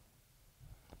lines.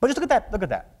 But just look at that. Look at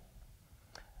that.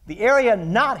 The area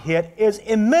not hit is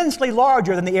immensely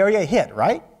larger than the area hit,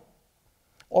 right?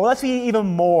 Or let's be even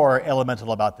more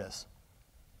elemental about this.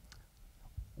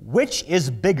 Which is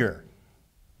bigger?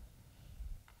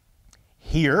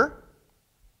 Here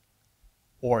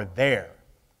or there?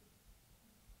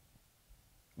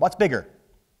 What's bigger?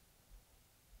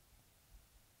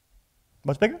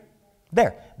 What's bigger?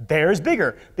 There. There is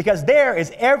bigger because there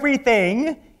is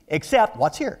everything except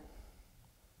what's here.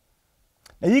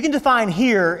 Now you can define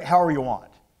here however you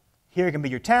want. Here can be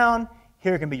your town,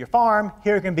 here can be your farm,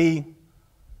 here can be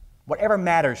whatever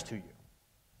matters to you.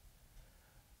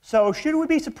 So should we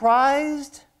be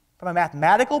surprised from a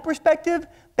mathematical perspective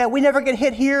that we never get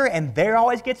hit here and there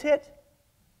always gets hit?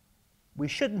 We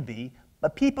shouldn't be,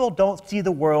 but people don't see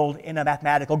the world in a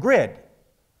mathematical grid.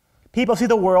 People see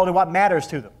the world in what matters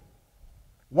to them.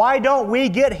 Why don't we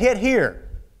get hit here?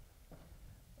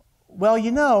 Well,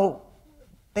 you know,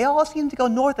 they all seem to go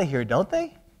north of here, don't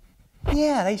they?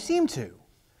 Yeah, they seem to.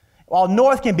 Well,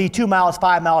 north can be 2 miles,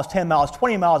 5 miles, 10 miles,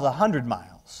 20 miles, 100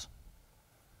 miles.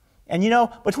 And you know,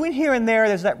 between here and there,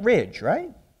 there's that ridge, right?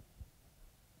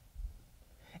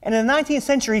 And in the 19th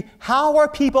century, how are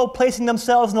people placing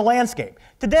themselves in the landscape?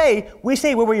 Today, we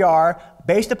say where we are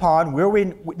based upon where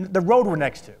the road we're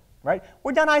next to, right?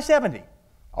 We're down I-70,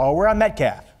 or we're on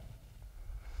Metcalf.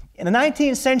 In the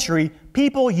 19th century,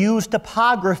 people used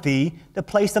topography to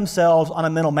place themselves on a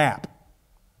mental map.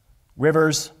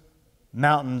 Rivers,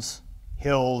 mountains,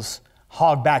 hills,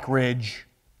 Hogback Ridge,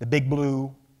 the Big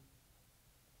Blue.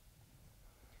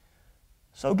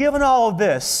 So given all of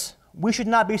this, we should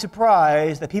not be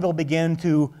surprised that people begin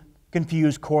to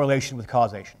confuse correlation with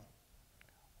causation.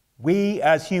 We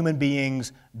as human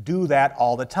beings do that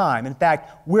all the time. In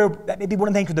fact, that may be one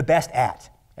of the things we're the best at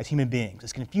as human beings,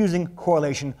 is confusing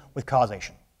correlation with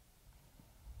causation.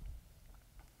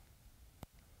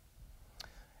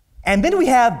 And then we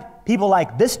have people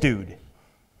like this dude.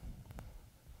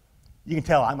 You can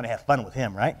tell I'm going to have fun with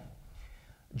him, right?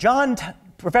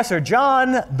 Professor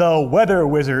John the Weather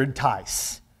Wizard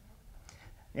Tice.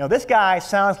 You know, this guy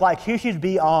sounds like he should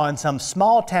be on some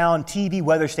small-town TV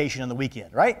weather station on the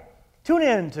weekend, right? Tune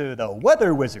in to the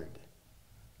Weather Wizard.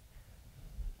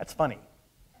 That's funny.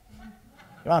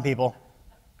 Come on, people.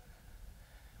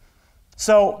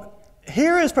 So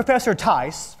here is Professor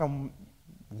Tice from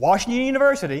Washington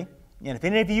University. And if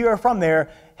any of you are from there,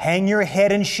 hang your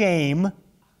head in shame.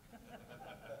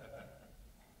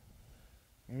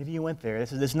 Any of you went there.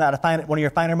 This is not one of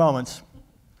your finer moments.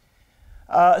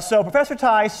 So Professor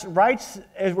Tice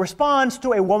responds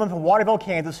to a woman from Waterville,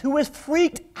 Kansas, who was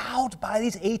freaked out by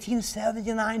these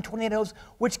 1879 tornadoes,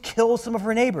 which killed some of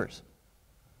her neighbors.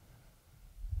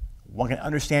 One can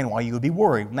understand why you would be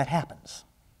worried when that happens.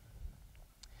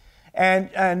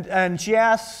 And she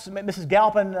asks, Mrs.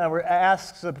 Galpin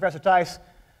asks Professor Tice,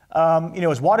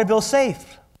 is Waterville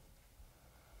safe?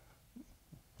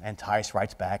 And Tice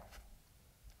writes back,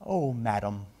 "Oh,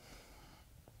 madam,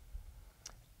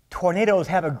 tornadoes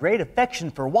have a great affection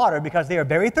for water because they are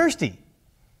very thirsty.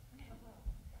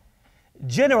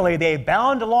 Generally, they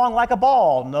bound along like a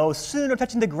ball, no sooner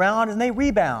touching the ground than they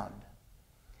rebound."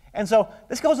 And so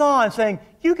this goes on saying,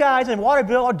 you guys in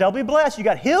Waterville are doubly blessed. You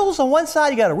got hills on one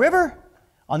side, you got a river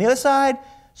on the other side,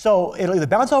 so it'll either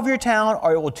bounce over your town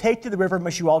or it will take to the river and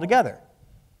mush you all together.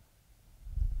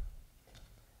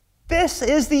 This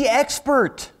is the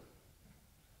expert.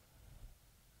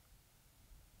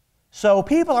 So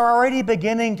people are already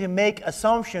beginning to make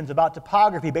assumptions about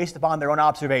topography based upon their own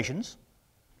observations.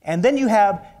 And then you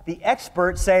have the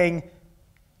expert saying,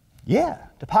 yeah,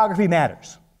 topography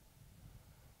matters.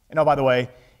 And oh, by the way,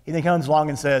 he then comes along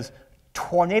and says,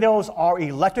 tornadoes are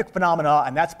electric phenomena,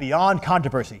 and that's beyond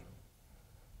controversy.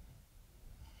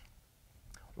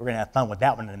 We're going to have fun with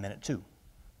that one in a minute, too.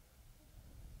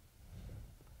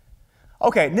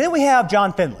 Okay, then we have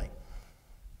John Finley.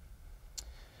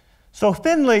 So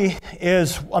Finley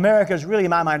is America's, really in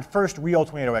my mind, first real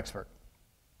tornado expert.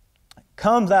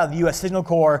 Comes out of the U.S. Signal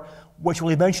Corps, which will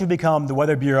eventually become the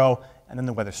Weather Bureau and then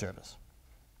the Weather Service.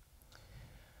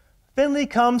 Finley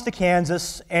comes to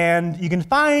Kansas, and you can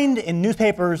find in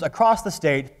newspapers across the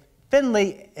state,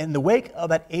 Finley, in the wake of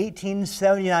that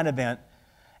 1879 event,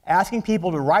 asking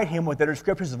people to write him with their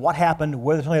descriptions of what happened,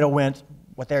 where the tornado went,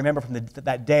 what they remember from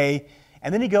that day.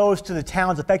 And then he goes to the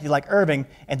towns affected like Irving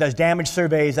and does damage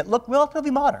surveys that look relatively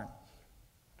modern.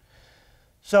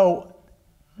 So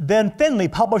then Finley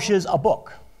publishes a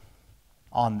book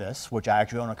on this, which I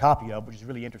actually own a copy of, which is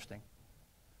really interesting.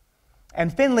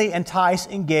 And Finley and Tice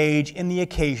engage in the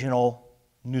occasional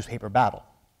newspaper battle.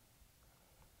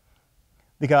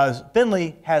 Because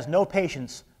Finley has no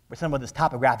patience for some of this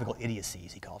topographical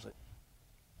idiocies, he calls it.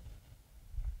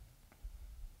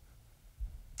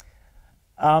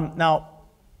 Now,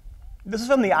 this is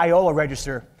from the Iola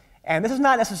Register, and this is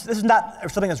not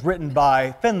something that's written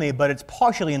by Finley, but it's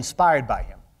partially inspired by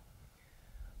him.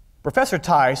 Professor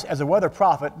Tice, as a weather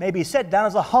prophet, may be set down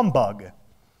as a humbug.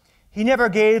 He never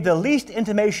gave the least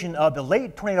intimation of the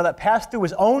late tornado that passed through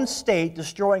his own state,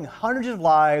 destroying hundreds of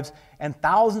lives and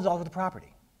thousands of dollars of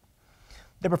property.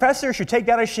 The professor should take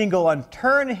down his shingle and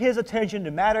turn his attention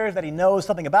to matters that he knows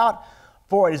something about,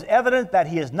 for it is evident that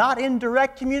he is not in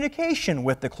direct communication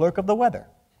with the clerk of the weather.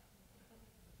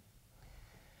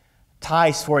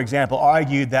 Tice, for example,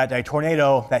 argued that a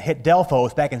tornado that hit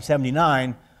Delphos back in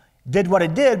 '79 did what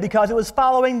it did because it was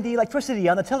following the electricity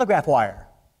on the telegraph wire.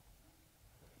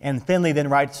 And Finley then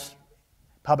writes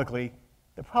publicly,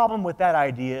 the problem with that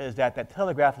idea is that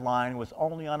telegraph line was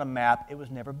only on a map, it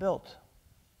was never built.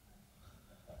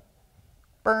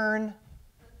 Burn.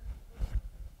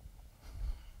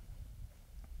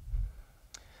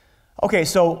 Okay,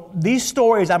 so these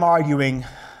stories, I'm arguing,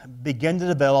 begin to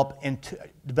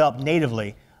develop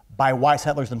natively by white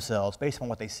settlers themselves, based on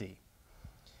what they see.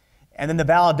 And then the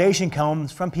validation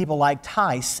comes from people like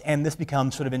Tice, and this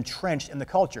becomes sort of entrenched in the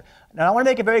culture. Now, I want to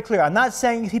make it very clear, I'm not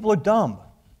saying these people are dumb.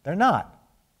 They're not.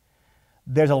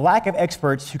 There's a lack of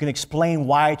experts who can explain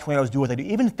why tornadoes do what they do.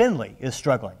 Even Finley is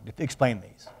struggling to explain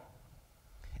these.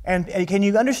 And can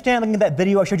you understand, looking at that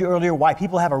video I showed you earlier, why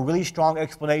people have a really strong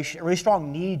explanation, a really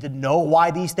strong need to know why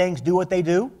these things do what they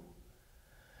do?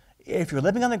 If you're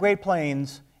living on the Great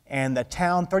Plains and the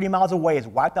town 30 miles away is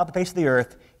wiped out the face of the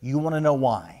earth, you want to know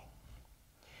why.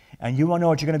 And you want to know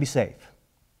that you're going to be safe.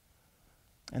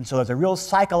 And so there's a real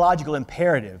psychological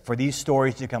imperative for these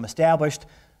stories to become established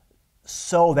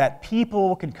so that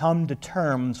people can come to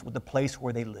terms with the place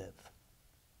where they live.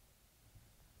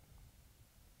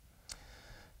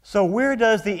 So where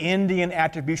does the Indian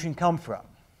attribution come from?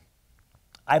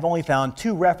 I've only found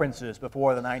two references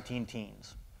before the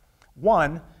 19-teens.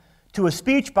 One, to a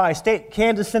speech by State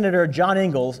Kansas Senator John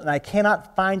Ingalls, and I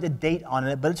cannot find a date on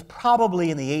it, but it's probably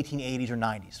in the 1880s or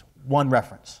 90s. One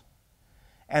reference.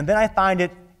 And then I find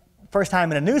it, first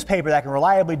time in a newspaper that I can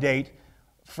reliably date,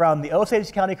 from the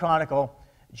Osage County Chronicle,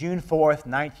 June 4th,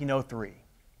 1903.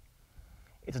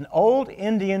 It's an old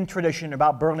Indian tradition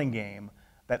about Burlingame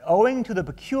that owing to the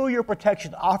peculiar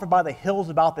protection offered by the hills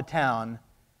about the town,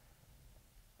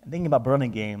 and thinking about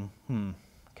Burlingame,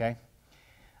 okay,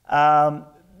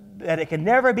 that it can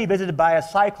never be visited by a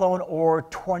cyclone or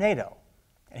tornado.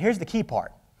 And here's the key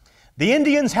part. The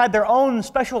Indians had their own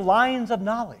special lines of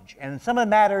knowledge, and some of the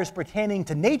matters pertaining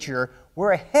to nature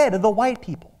were ahead of the white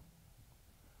people.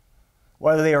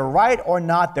 Whether they are right or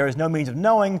not, there is no means of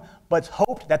knowing, but it's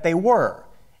hoped that they were.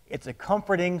 It's a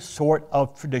comforting sort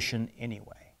of tradition anyway.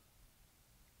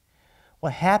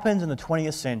 What happens in the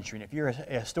 20th century, and if you're a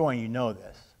historian, you know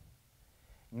this,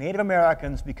 Native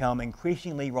Americans become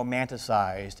increasingly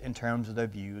romanticized in terms of their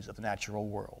views of the natural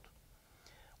world.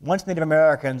 Once Native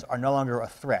Americans are no longer a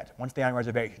threat, once they are on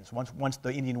reservations, once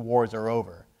the Indian Wars are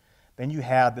over, then you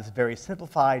have this very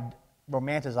simplified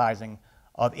romanticizing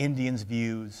of Indians'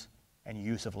 views and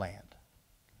use of land.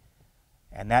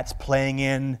 And that's playing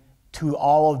in to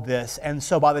all of this. And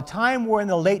so by the time we're in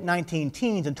the late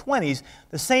 19-teens and 20s,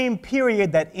 the same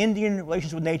period that Indian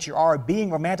relations with nature are being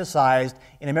romanticized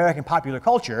in American popular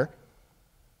culture,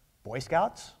 Boy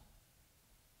Scouts,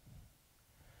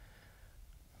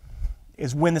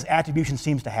 is when this attribution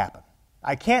seems to happen.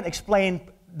 I can't explain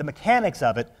the mechanics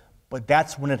of it, but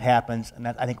that's when it happens, and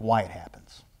that's, I think, why it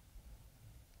happens.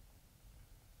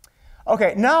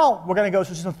 Okay, now we're going to go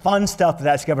through some fun stuff that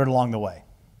I discovered along the way.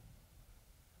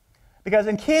 Because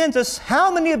in Kansas,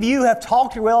 how many of you have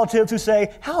talked to relatives who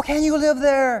say, how can you live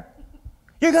there?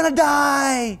 You're going to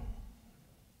die.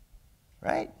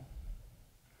 Right?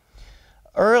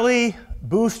 Early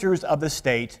boosters of the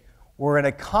state were in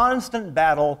a constant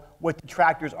battle with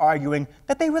detractors arguing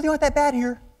that they really aren't that bad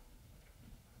here.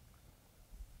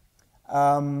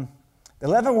 The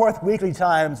Leavenworth Weekly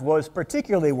Times was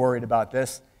particularly worried about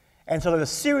this, and so there's a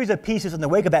series of pieces in the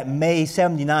wake of that May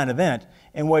 '79 event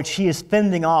in which he is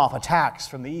fending off attacks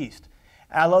from the east.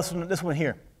 And I love this one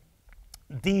here,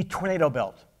 the tornado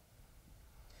belt.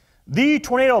 The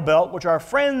tornado belt, which our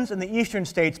friends in the eastern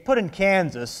states put in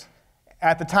Kansas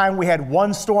at the time we had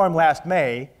one storm last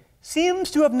May, seems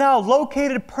to have now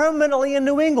located permanently in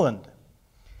New England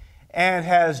and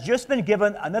has just been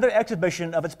given another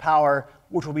exhibition of its power,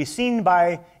 which will be seen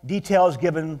by details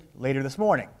given later this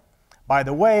morning. By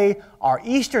the way, our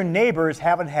eastern neighbors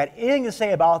haven't had anything to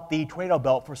say about the tornado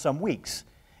belt for some weeks.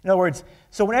 In other words,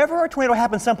 so whenever a tornado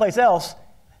happens someplace else,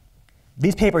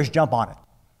 these papers jump on it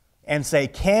and say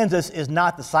Kansas is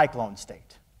not the cyclone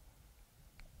state.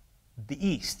 The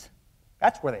East,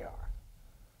 that's where they are.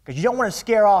 Because you don't want to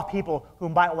scare off people who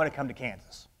might want to come to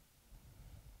Kansas.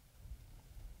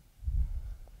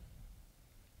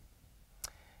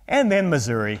 And then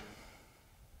Missouri.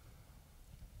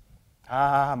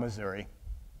 Missouri.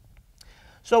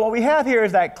 So what we have here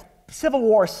is that Civil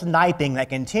War sniping that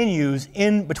continues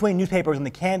in between newspapers on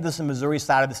the Kansas and Missouri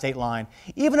side of the state line,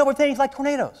 even over things like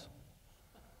tornadoes.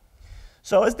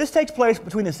 So this takes place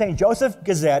between the St. Joseph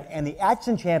Gazette and the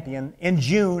Atchison Champion in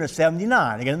June of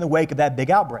 '79, again in the wake of that big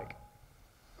outbreak.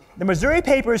 The Missouri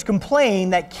papers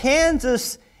complain that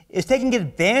Kansas is taking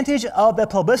advantage of the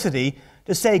publicity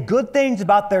to say good things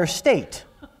about their state.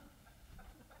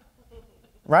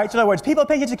 Right? So in other words, people are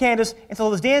paying attention to Kansas, and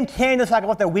so this damn Kansas talking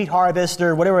about their wheat harvest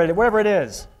or whatever it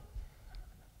is.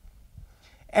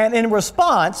 And in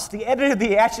response, the editor of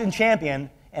the Atchison Champion,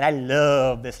 and I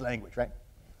love this language, right?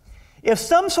 If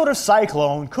some sort of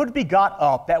cyclone could be got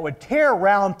up that would tear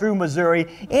around through Missouri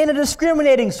in a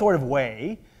discriminating sort of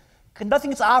way,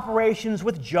 conducting its operations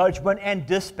with judgment and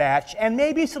dispatch, and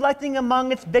maybe selecting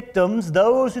among its victims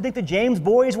those who think the James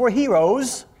boys were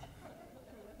heroes,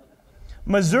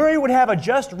 Missouri would have a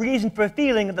just reason for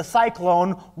feeling that the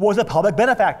cyclone was a public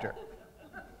benefactor.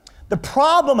 The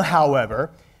problem,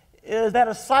 however, is that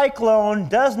a cyclone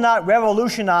does not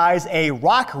revolutionize a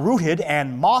rock-rooted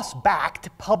and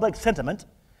moss-backed public sentiment,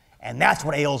 and that's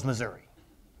what ails Missouri.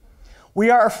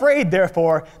 We are afraid,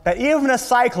 therefore, that even a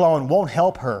cyclone won't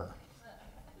help her.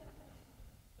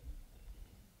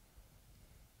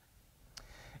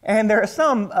 And there are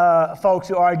some folks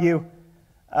who argue,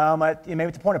 maybe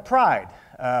it's a point of pride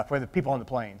for the people on the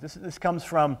plains. This comes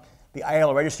from the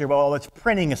Iowa Register. Well, it's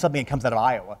printing of something that comes out of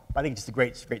Iowa. I think it's just a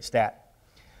great stat.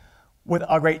 With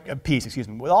a great piece, excuse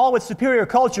me. With all its superior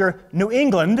culture, New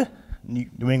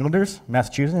Englanders,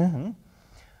 Massachusetts,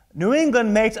 New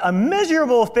England makes a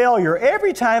miserable failure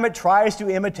every time it tries to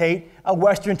imitate a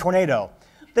western tornado.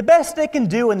 The best they can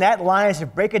do in that line is to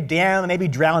break it down and maybe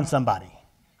drown somebody.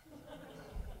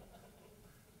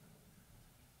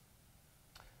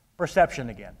 Perception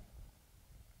again.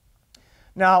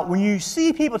 Now, when you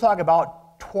see people talk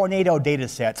about tornado data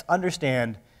sets,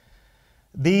 understand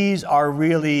these are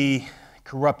really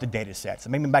corrupted data sets. I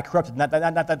mean, by corrupted, not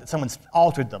that someone's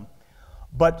altered them,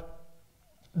 but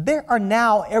there are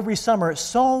now every summer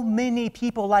so many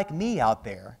people like me out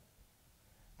there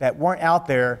that weren't out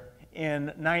there in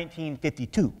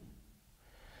 1952.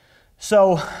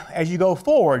 So as you go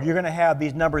forward, you're going to have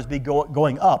these numbers be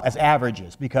going up as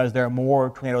averages because there are more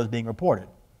tornadoes being reported.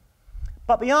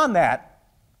 But beyond that,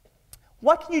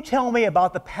 what can you tell me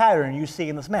about the pattern you see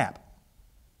in this map?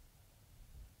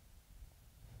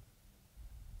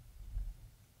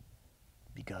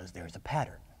 Because there's a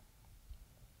pattern.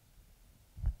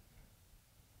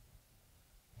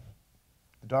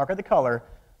 The darker the color,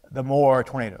 the more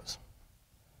tornadoes.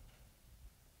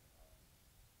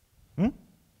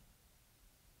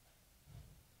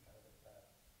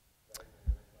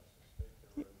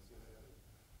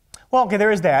 Well, okay,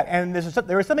 there is that, and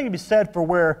there is something to be said for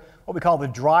where what we call the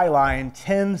dry line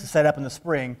tends to set up in the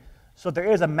spring, so there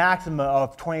is a maximum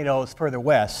of tornadoes further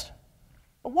west.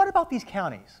 But what about these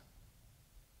counties?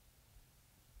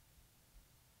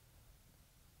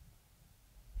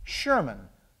 Sherman.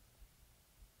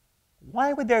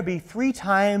 Why would there be 3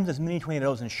 times as many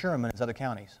tornadoes in Sherman as other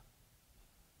counties?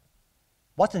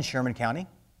 What's in Sherman County?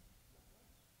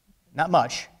 Not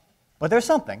much, but there's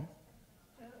something.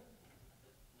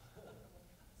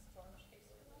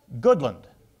 Goodland.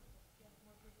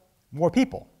 More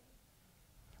people.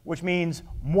 Which means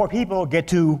more people get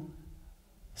to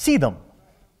see them.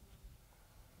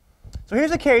 So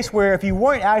here's a case where if you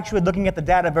weren't actually looking at the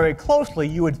data very closely,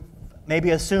 you would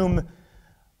maybe assume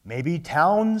maybe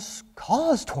towns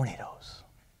cause tornadoes.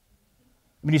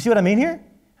 I mean, you see what I mean here?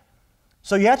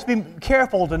 So you have to be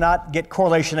careful to not get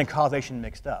correlation and causation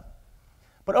mixed up.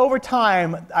 But over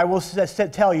time, I will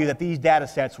tell you that these data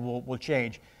sets will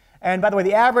change. And by the way,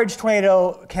 the average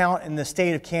tornado count in the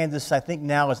state of Kansas, I think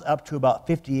now is up to about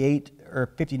 58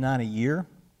 or 59 a year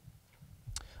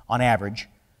on average.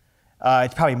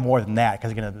 It's probably more than that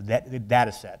because, again, of the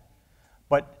data set.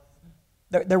 But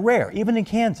they're rare, even in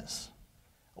Kansas.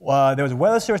 There was a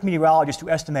Weather Service meteorologist who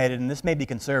estimated, and this may be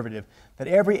conservative, that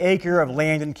every acre of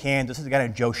land in Kansas, this is a guy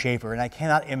named Joe Schaefer, and I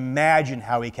cannot imagine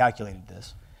how he calculated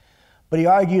this, but he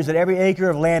argues that every acre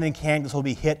of land in Kansas will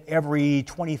be hit every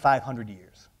 2,500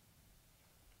 years.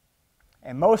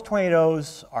 And most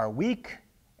tornadoes are weak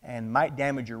and might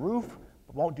damage your roof,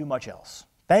 but won't do much else.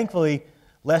 Thankfully,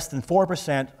 less than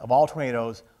 4% of all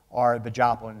tornadoes are the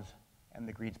Joplins and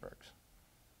the Greensburgs.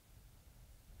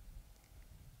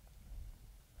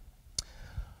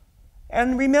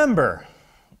 And remember,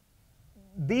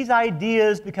 these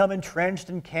ideas become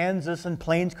entrenched in Kansas and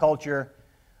Plains culture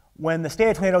when the state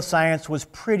of tornado science was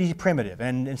pretty primitive,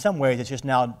 and in some ways it's just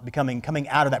now coming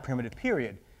out of that primitive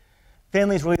period.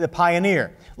 Finley's really the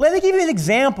pioneer. Let me give you an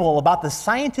example about the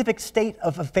scientific state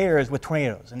of affairs with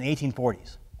tornadoes in the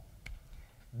 1840s.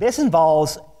 This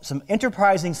involves some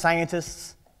enterprising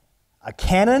scientists, a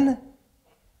cannon,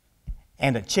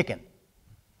 and a chicken.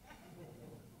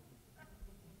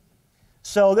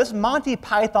 So this Monty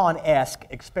Python-esque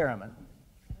experiment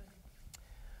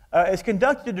is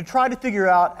conducted to try to figure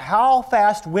out how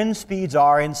fast wind speeds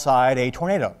are inside a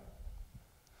tornado.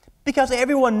 Because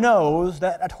everyone knows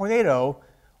that a tornado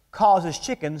causes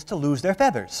chickens to lose their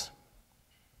feathers.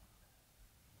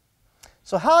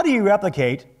 So how do you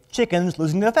replicate chickens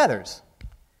losing their feathers?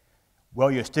 Well,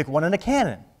 you stick one in a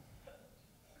cannon.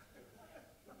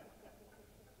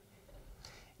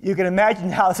 You can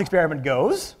imagine how this experiment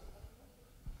goes.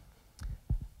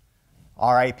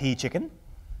 R.I.P. chicken.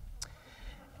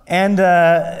 And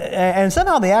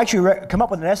somehow they actually come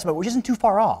up with an estimate which isn't too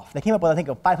far off. They came up with, I think,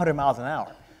 500 miles an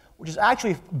hour, which is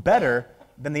actually better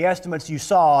than the estimates you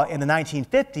saw in the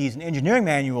 1950s in engineering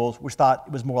manuals, which thought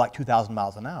it was more like 2,000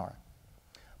 miles an hour.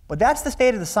 But that's the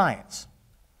state of the science.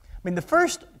 I mean, the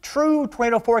first true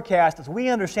tornado forecast, as we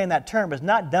understand that term, was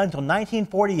not done until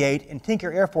 1948 in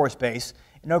Tinker Air Force Base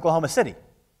in Oklahoma City.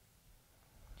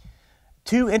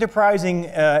 Two enterprising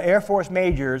Air Force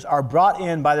majors are brought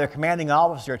in by their commanding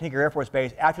officer at Tinker Air Force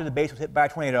Base after the base was hit by a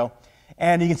tornado.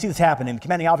 And you can see this happening. The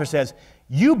commanding officer says,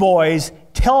 "You boys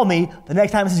tell me the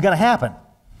next time this is going to happen."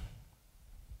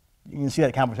 You can see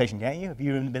that conversation, can't you, if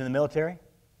you've been in the military?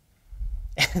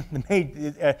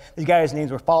 These guys'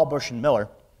 names were Fallbush and Miller.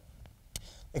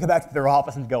 They come back to their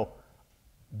office and go,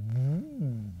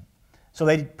 "Woo." So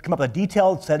they come up with a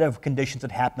detailed set of conditions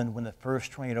that happened when the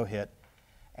first tornado hit.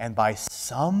 And by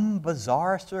some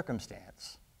bizarre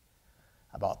circumstance,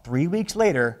 about 3 weeks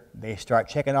later, they start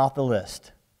checking off the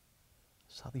list.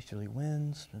 Southeasterly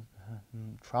winds,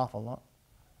 trough along.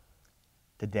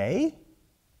 Today,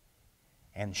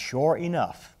 and sure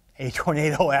enough, a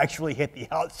tornado actually hit the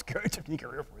outskirts of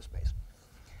Tinker Air Force Base.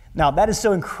 Now, that is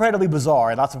so incredibly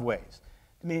bizarre in lots of ways.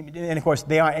 I mean, and of course,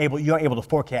 you aren't able to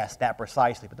forecast that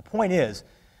precisely. But the point is,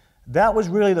 that was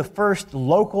really the first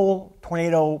local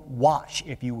tornado watch,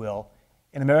 if you will,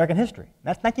 in American history.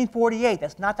 That's 1948.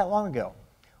 That's not that long ago.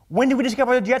 When did we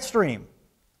discover the jet stream?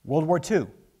 World War II.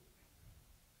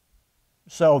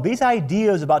 So these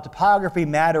ideas about topography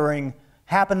mattering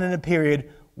happen in a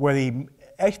period where the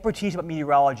expertise about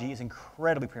meteorology is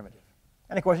incredibly primitive.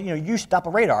 And of course, you use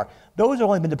Doppler radar. Those have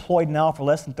only been deployed now for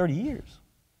less than 30 years.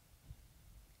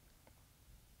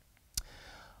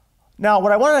 Now,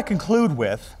 what I want to conclude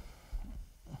with,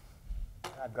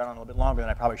 I've gone on a little bit longer than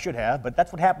I probably should have, but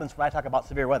that's what happens when I talk about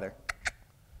severe weather,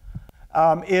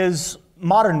 is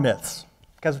modern myths.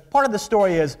 Because part of the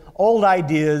story is old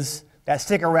ideas that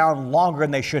stick around longer than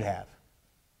they should have.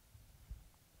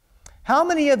 How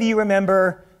many of you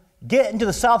remember getting to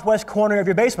the southwest corner of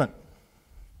your basement?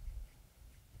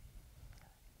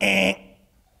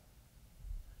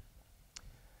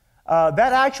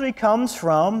 That actually comes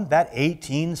from that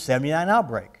 1879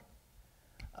 outbreak.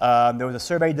 There was a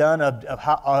survey done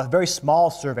a very small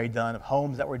survey done of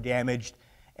homes that were damaged,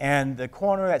 and the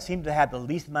corner that seemed to have the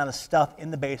least amount of stuff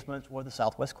in the basements was the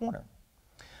southwest corner.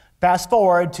 Fast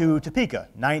forward to Topeka,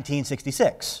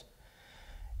 1966.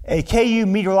 A KU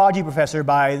meteorology professor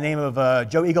by the name of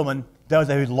Joe Eagleman does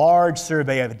a large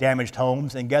survey of damaged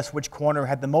homes, and guess which corner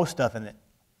had the most stuff in it?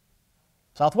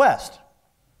 Southwest.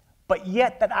 But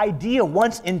yet that idea,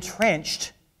 once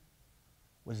entrenched,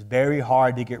 was very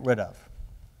hard to get rid of.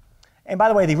 And by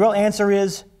the way, the real answer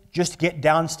is just get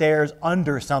downstairs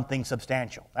under something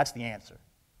substantial. That's the answer.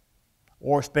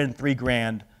 Or spend $3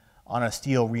 grand on a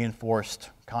steel reinforced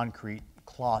concrete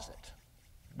closet,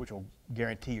 which will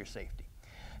guarantee your safety.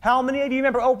 How many of you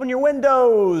remember open your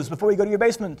windows before you go to your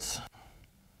basements?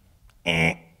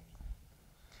 The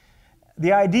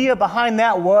idea behind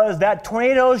that was that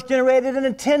tornadoes generated an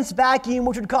intense vacuum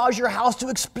which would cause your house to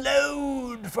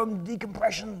explode from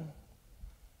decompression.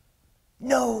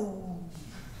 No.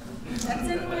 That's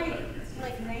in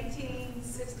like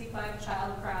 1965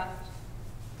 Childcraft.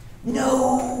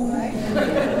 No. Right?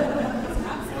 That's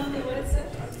absolutely what it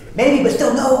says. Maybe, but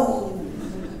still no.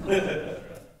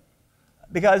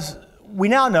 Because we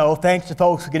now know, thanks to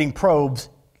folks getting probes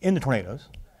into tornadoes,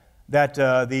 that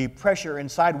the pressure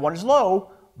inside one is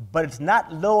low, but it's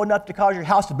not low enough to cause your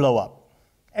house to blow up.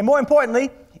 And more importantly,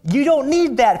 you don't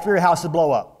need that for your house to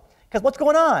blow up. Because what's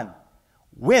going on?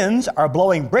 Winds are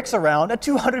blowing bricks around at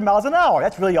 200 miles an hour.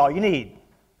 That's really all you need.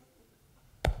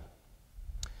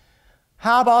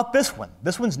 How about this one?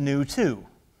 This one's new too.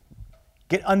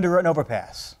 Get under an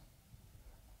overpass.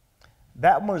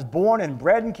 That one was born and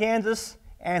bred in Kansas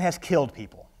and has killed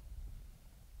people.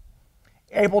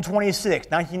 April 26,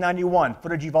 1991,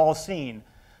 footage you've all seen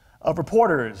of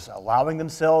reporters allowing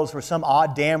themselves for some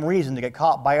odd damn reason to get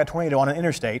caught by a tornado on an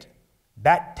interstate.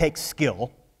 That takes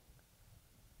skill.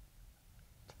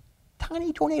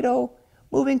 Tiny tornado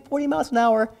moving 40 miles an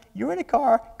hour. You're in a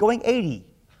car going 80.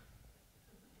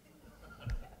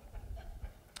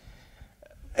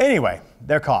 Anyway,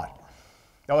 they're caught.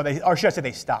 Or should I say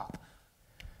they stop.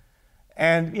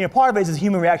 And part of it is a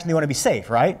human reaction. They want to be safe,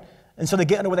 right? And so they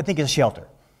get under what they think is a shelter.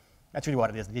 That's really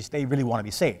what it is. They really want to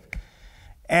be safe.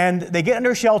 And they get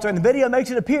under a shelter, and the video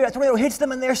makes it appear that tornado hits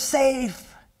them, and they're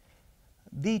safe.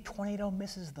 The tornado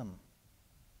misses them.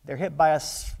 They're hit by an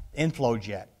inflow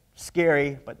jet.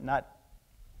 Scary, but not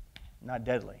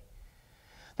deadly.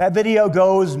 That video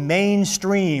goes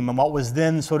mainstream on what was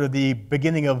then sort of the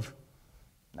beginning of,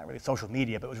 not really social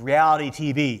media, but it was reality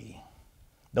TV.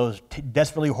 Those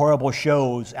desperately horrible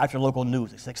shows after local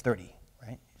news at 6:30,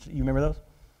 right? You remember those?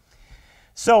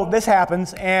 So this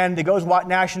happens, and it goes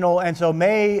national, and so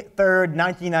May 3rd,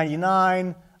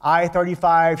 1999,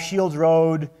 I-35, Shields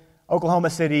Road, Oklahoma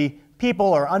City,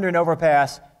 people are under an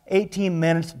overpass 18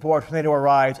 minutes before a tornado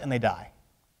arrives, and they die.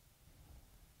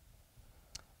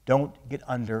 Don't get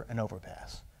under an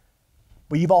overpass.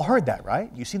 Well, you've all heard that,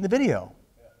 right? You've seen the video.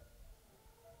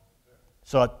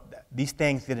 So these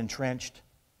things get entrenched,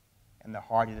 and they're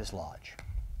hard to dislodge.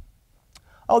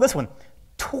 Oh, this one.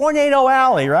 Tornado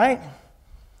Alley, right?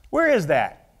 Where is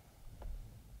that?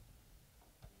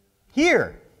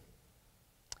 Here.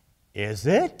 Is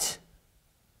it?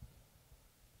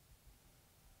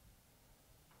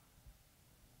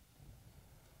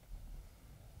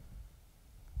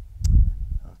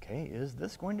 Okay, is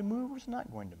this going to move or is it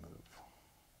not going to move?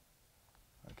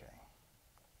 Okay.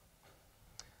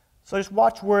 So just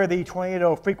watch where the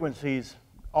tornado frequencies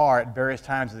are at various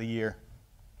times of the year.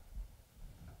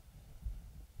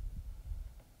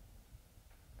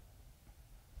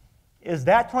 Is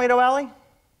that Tornado Alley?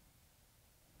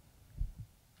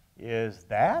 Is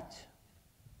that?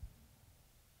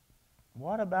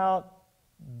 What about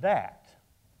that?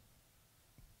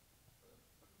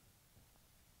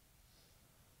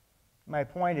 My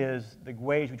point is the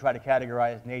ways we try to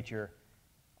categorize nature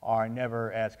are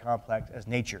never as complex as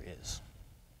nature is.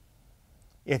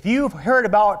 If you've heard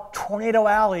about Tornado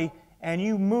Alley and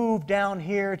you move down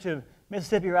here to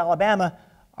Mississippi or Alabama,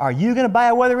 are you going to buy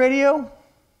a weather radio?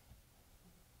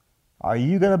 Are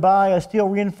you going to buy a steel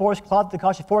reinforced closet that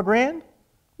costs you $4 grand?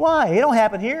 Why? It don't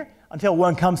happen here until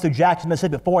one comes to Jackson,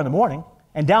 Mississippi at 4 in the morning.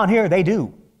 And down here, they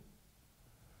do.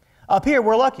 Up here,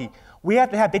 we're lucky. We have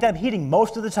to have daytime heating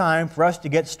most of the time for us to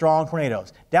get strong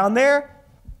tornadoes. Down there,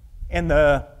 in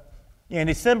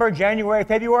December, January,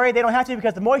 February, they don't have to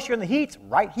because the moisture and the heat's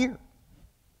right here.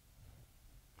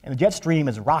 And the jet stream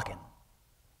is rocking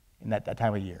in that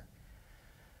time of year.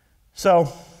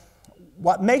 So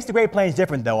what makes the Great Plains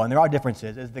different, though, and there are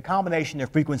differences, is the combination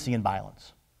of frequency and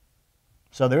violence.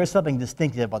 So there is something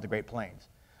distinctive about the Great Plains.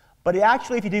 But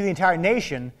actually, if you do the entire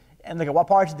nation and look at what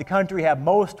parts of the country have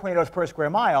most tornadoes per square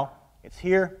mile, it's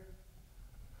here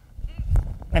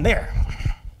and there.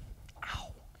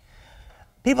 Ow.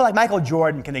 People like Michael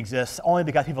Jordan can exist only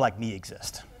because people like me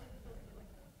exist.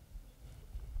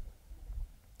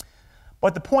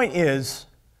 But the point is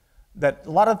that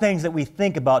a lot of things that we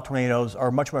think about tornadoes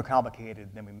are much more complicated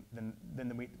than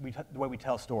the way we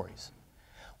tell stories.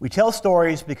 We tell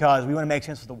stories because we want to make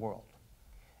sense of the world.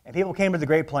 And people came to the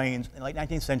Great Plains in the late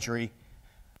 19th century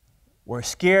were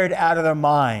scared out of their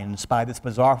minds by this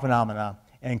bizarre phenomena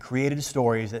and created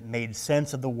stories that made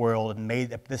sense of the world and made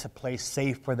this a place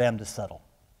safe for them to settle.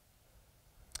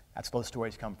 That's where those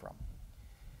stories come from.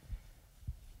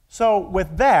 So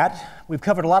with that, we've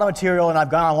covered a lot of material, and I've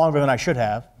gone on longer than I should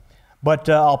have. But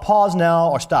I'll pause now,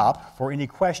 or stop, for any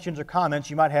questions or comments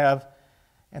you might have,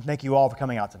 and thank you all for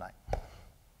coming out tonight.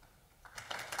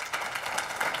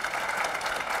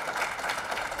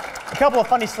 A couple of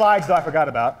funny slides, though, I forgot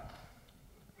about.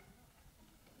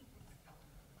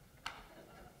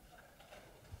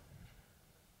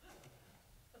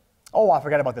 Oh, I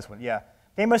forgot about this one, yeah.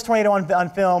 Famous tornado on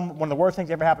film, one of the worst things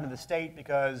that ever happened to the state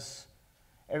because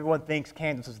everyone thinks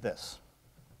Kansas is this,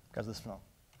 because of this film.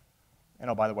 And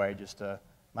oh, by the way, just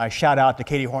my shout out to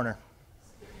Katie Horner.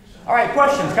 All right,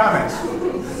 questions, comments?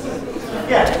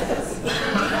 Yeah? Do you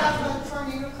have a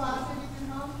tornado closet in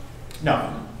your home?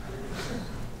 No.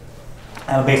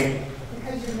 I have a basement.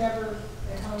 Because you're never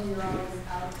at home, you're always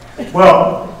out.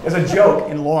 Well, there's a joke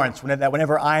in Lawrence that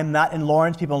whenever I'm not in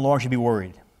Lawrence, people in Lawrence should be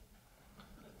worried.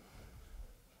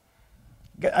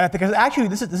 Because actually,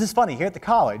 this is funny. Here at the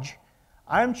college,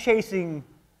 I'm chasing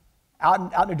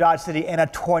out in Dodge City, and a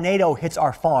tornado hits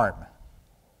our farm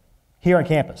here on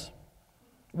campus.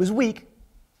 It was weak,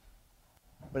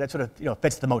 but that sort of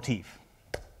fits the motif.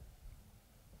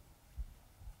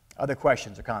 Other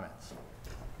questions or comments?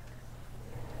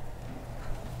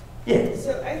 Yeah.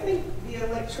 So I think the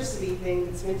electricity thing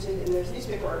that's mentioned in those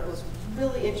newspaper articles is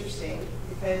really interesting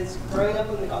because growing up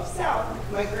in the Gulf South,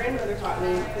 my grandmother taught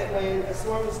me that when a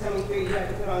storm was coming through, you had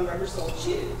to put on rubber-soled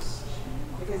shoes.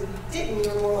 Because if you didn't, you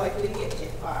were more likely to get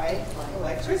hit by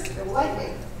electricity or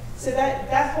lightning. So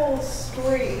that whole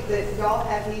story that y'all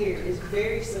have here is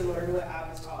very similar to what I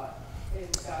was taught in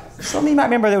Scottsdale. Some of you might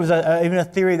remember there was even a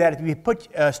theory that if you put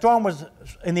a storm was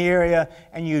in the area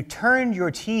and you turned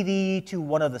your TV to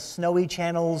one of the snowy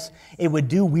channels, it would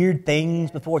do weird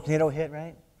things before a tornado hit,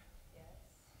 right?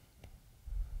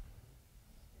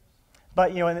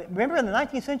 But remember in the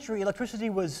 19th century, electricity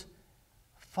was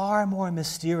far more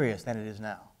mysterious than it is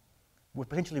now, with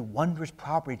potentially wondrous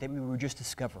properties that we were just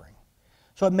discovering.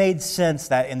 So it made sense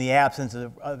that in the absence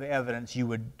of evidence, you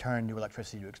would turn to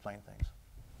electricity to explain things.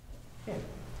 Yeah.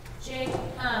 Jake,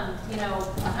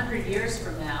 100 years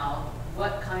from now,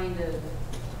 what kind of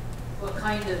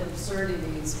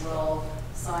absurdities will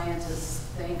scientists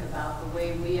think about the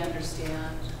way we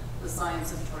understand the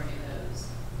science of tornadoes?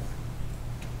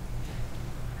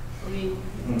 I mean,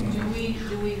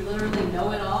 do we literally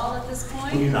know it all at this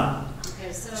point? We do not.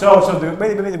 Okay, So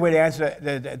maybe the way to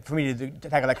answer for me to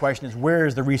tackle that question is, where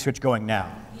is the research going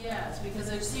now? Yes, because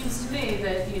it seems to me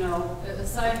that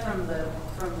aside from the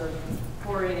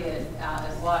poor idiot out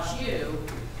at Wash U,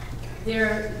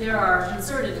 there are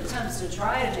concerted attempts to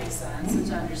try to make sense and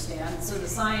to understand. So the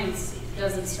science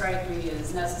doesn't strike me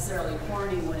as necessarily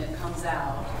corny when it comes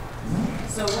out.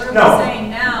 So what are we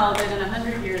saying now that in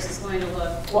 100 years is going to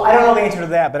look? Well, I don't know the answer to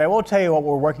that, but I will tell you what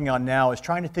we're working on now is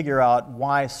trying to figure out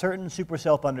why certain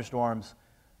supercell thunderstorms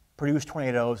produce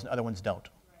tornadoes and other ones don't.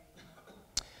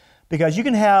 Because you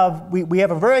can have, we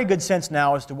have a very good sense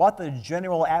now as to what the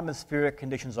general atmospheric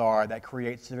conditions are that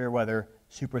create severe weather,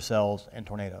 supercells, and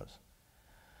tornadoes.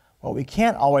 What we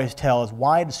can't always tell is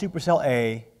why does supercell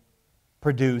A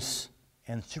produce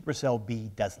and supercell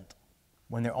B doesn't,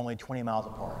 when they're only 20 miles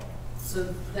apart. So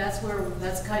that's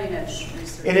cutting edge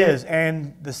research. It is,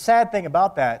 and the sad thing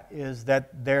about that is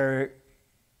that there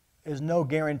is no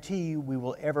guarantee we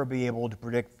will ever be able to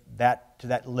predict that to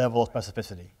that level of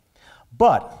specificity.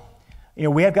 But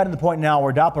we have gotten to the point now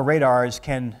where Doppler radars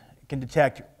can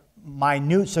detect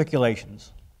minute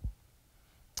circulations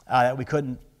that we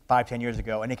couldn't 5-10 years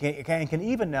ago, and it can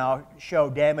even now show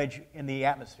damage in the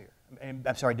atmosphere. I'm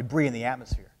sorry, debris in the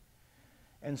atmosphere.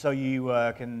 And so you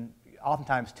can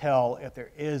oftentimes tell if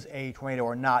there is a tornado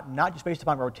or not just based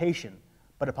upon rotation,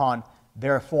 but upon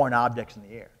there are foreign objects in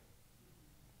the air.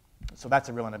 So that's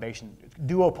a real innovation.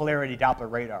 Dual polarity Doppler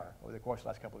radar over the course of the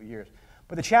last couple of years.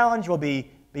 But the challenge will be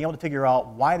being able to figure out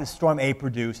why does storm A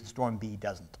produce and storm B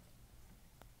doesn't,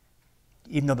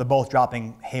 even though they're both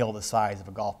dropping hail the size of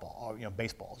a golf ball or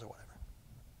baseballs or whatever.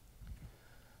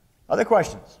 Other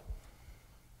questions?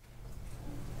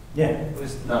 Yeah.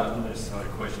 It's not necessarily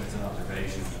a question, it's an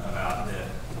observation about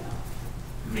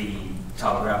the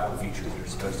topographical features that are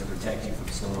supposed to protect you from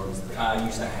storms. I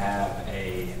used to have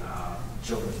a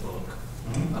children's book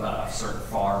about a certain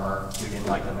farmer who didn't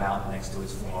like the mountain next to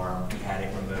his farm. He had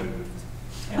it removed,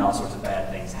 and all sorts of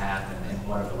bad things happened. And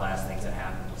one of the last things that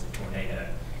happened was a tornado.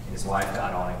 And his wife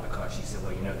got on it because she said,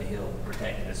 well, you know, the hill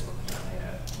protected us from the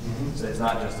tornado. So it's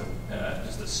not just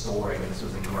a story, but this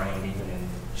was ingrained even in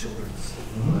children's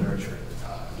literature at the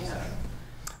time. Yeah. So.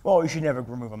 Well, you should never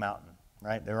remove a mountain,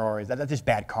 right? They're always, that's just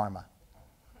bad karma.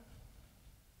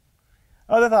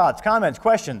 Other thoughts, comments,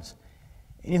 questions?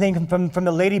 Anything from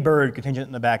the Ladybird contingent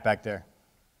in the back there?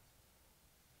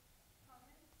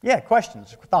 Yeah,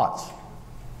 questions, thoughts?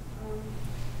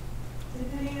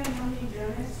 Depending on how many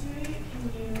donuts you eat, can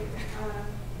you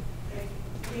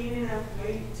gain enough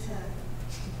weight to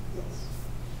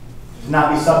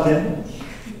Not be sucked in?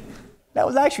 That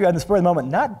was actually, on the spur of the moment,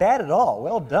 not bad at all.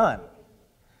 Well done.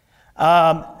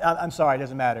 I'm sorry, it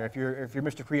doesn't matter. If you're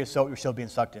Mr. Creosote, you're still being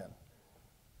sucked in.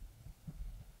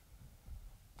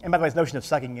 And by the way, this notion of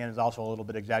sucking in is also a little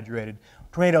bit exaggerated.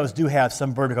 Tornadoes do have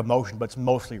some vertical motion, but it's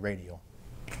mostly radial.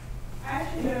 I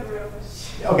actually have a real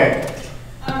question. Okay.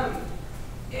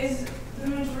 Is the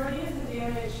majority of the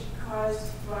damage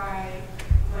caused by,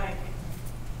 like,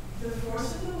 the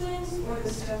force of the winds or the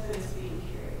stuff that is being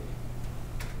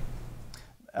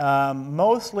carried?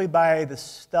 Mostly by the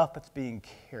stuff that's being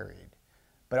carried.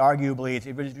 But arguably, it's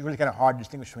really kind of hard to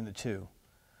distinguish between the two.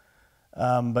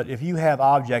 But if you have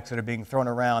objects that are being thrown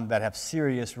around that have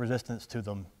serious resistance to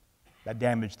them, that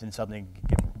damage then suddenly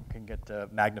can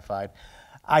get magnified.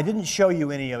 I didn't show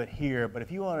you any of it here, but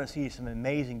if you want to see some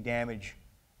amazing damage,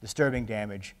 disturbing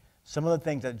damage, some of the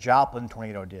things that Joplin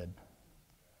tornado did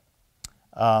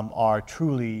are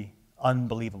truly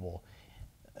unbelievable.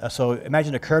 So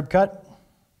imagine a curb cut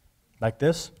like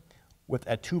this with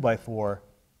a 2x4.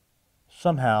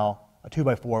 Somehow a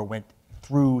 2x4 went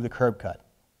through the curb cut.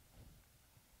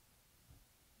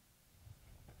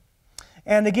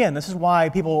 And again, this is why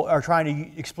people are trying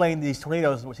to explain these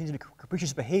tornadoes, what seems to be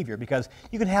capricious behavior, because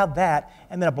you can have that,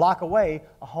 and then a block away,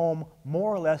 a home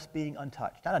more or less being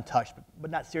untouched. Not untouched, but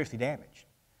not seriously damaged.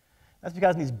 That's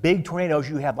because in these big tornadoes,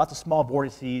 you have lots of small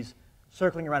vortices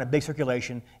circling around a big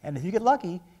circulation, and if you get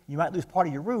lucky, you might lose part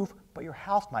of your roof, but your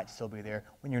house might still be there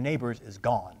when your neighbor's is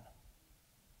gone.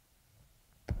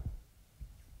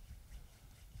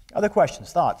 Other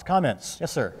questions, thoughts, comments?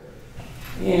 Yes, sir.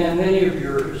 In many of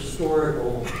your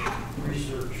historical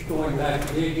research, going back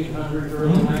to the 1800s,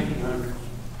 early 1900s,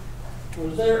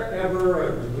 was there ever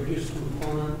a religious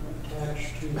component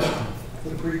attached to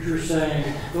the preacher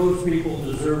saying those people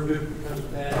deserved it because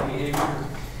of bad behavior?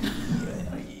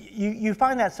 You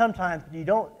find that sometimes, but you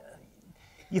don't.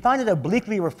 You find it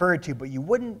obliquely referred to, but you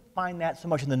wouldn't find that so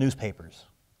much in the newspapers.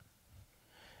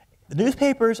 The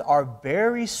newspapers are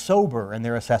very sober in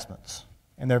their assessments.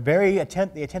 And they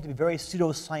attempt to be very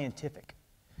pseudoscientific.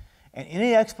 And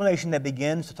any explanation that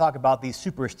begins to talk about these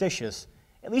superstitious,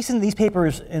 at least in these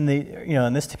papers in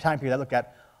this time period I looked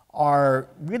at, are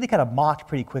really kind of mocked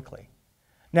pretty quickly.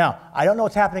 Now, I don't know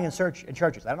what's happening in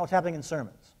churches. I don't know what's happening in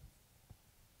sermons.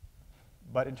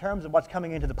 But in terms of what's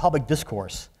coming into the public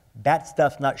discourse, that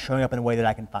stuff's not showing up in a way that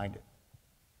I can find it.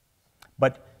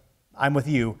 But I'm with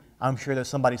you. I'm sure there's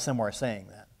somebody somewhere saying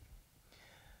that.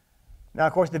 Now,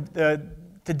 of course,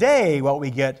 today, what we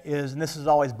get is, and this has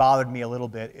always bothered me a little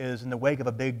bit, is in the wake of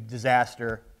a big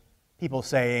disaster, people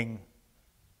saying,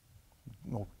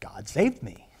 well, God saved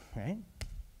me, right?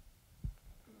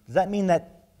 Does that mean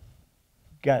that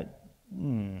God,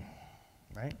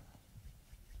 right?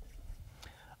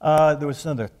 There was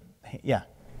another, yeah.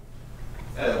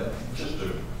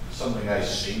 Something I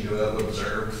seem to have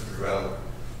observed throughout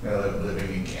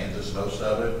living in Kansas, most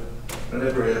of it.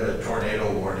 Whenever we have a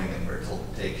tornado warning and we're told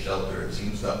to take shelter, it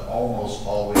seems to almost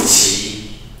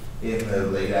always be in the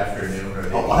late afternoon or the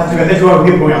evening. That's why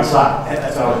people going outside.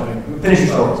 That's how I was finish your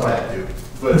story. That too.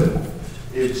 But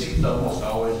it seems to almost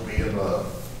always be in the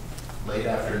late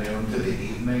afternoon to the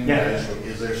evening. Yeah.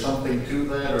 Is there something to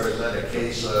that, or is that a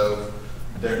case of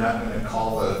they're not going to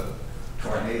call a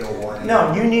tornado warning?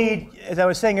 No, you need, as I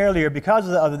was saying earlier, because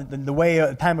of the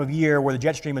way time of year where the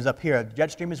jet stream is up here, the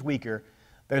jet stream is weaker.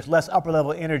 There's less upper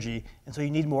level energy, and so you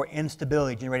need more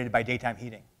instability generated by daytime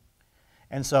heating.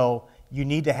 And so you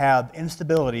need to have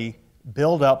instability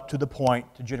build up to the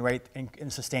point to generate and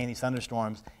sustain these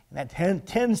thunderstorms, and that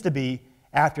tends to be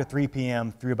after 3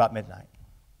 p.m. through about midnight.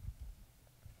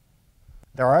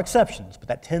 There are exceptions, but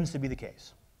that tends to be the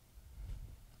case.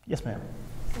 Yes, ma'am.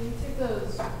 So you took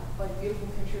those like beautiful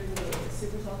pictures of the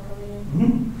supercell coming in.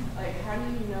 Mm-hmm. Like, how do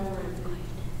you know where to be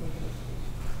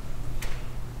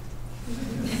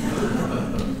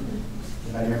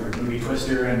I remember movie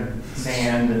Twister and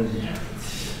sand and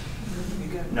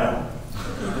no.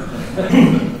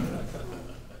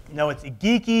 No, it's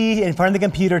geeky in front of the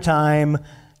computer time.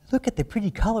 Look at the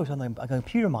pretty colors on the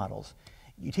computer models.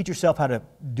 You teach yourself how to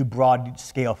do broad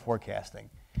scale forecasting.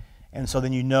 And so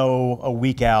then you know a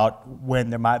week out when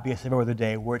there might be a severe weather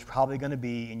day where it's probably going to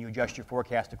be, and you adjust your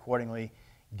forecast accordingly,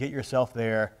 get yourself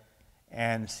there,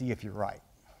 and see if you're right.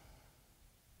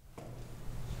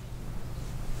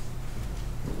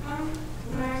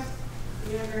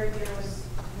 You ever there was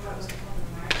what was called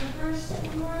a microburst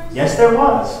in the morning? Yes, there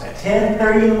was, at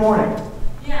 10:30 in the morning.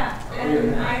 Yeah,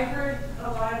 and I've heard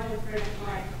a lot of different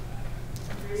like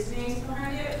reasonings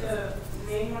behind it. The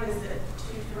main one is that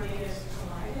two tornadoes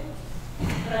collided,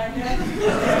 but I've never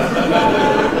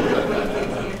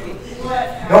what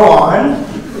happened. Go on.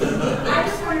 I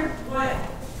just wondered what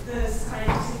the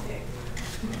scientific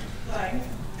like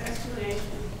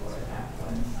explanation for that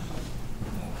was.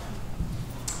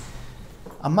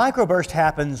 A microburst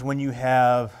happens when you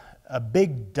have a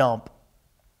big dump,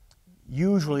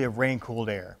 usually of rain-cooled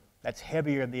air. That's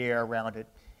heavier than the air around it,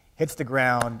 hits the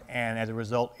ground, and as a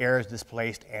result, air is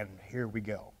displaced, and here we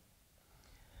go.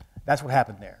 That's what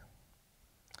happened there.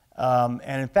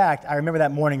 And in fact, I remember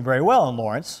that morning very well in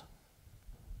Lawrence.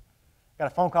 Got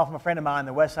a phone call from a friend of mine on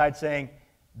the west side saying,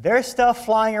 there's stuff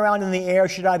flying around in the air,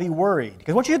 should I be worried?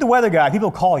 Because once you hit the weather guy,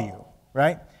 people call you,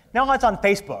 right? Now it's on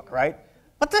Facebook, right?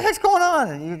 What the heck's going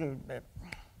on?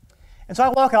 And so I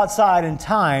walk outside in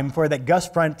time for that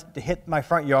gust front to hit my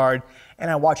front yard, and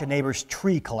I watch a neighbor's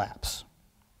tree collapse.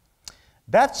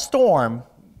 That storm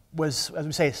was, as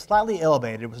we say, slightly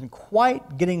elevated. It wasn't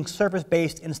quite getting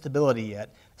surface-based instability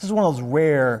yet. This is one of those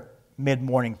rare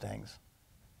mid-morning things.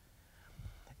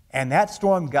 And that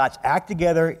storm got its act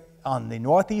together on the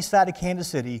northeast side of Kansas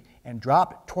City and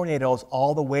dropped tornadoes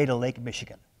all the way to Lake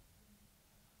Michigan.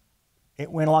 It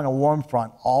went along a warm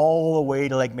front all the way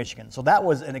to Lake Michigan. So that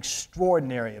was an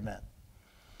extraordinary event.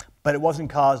 But it wasn't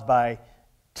caused by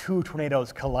two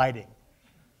tornadoes colliding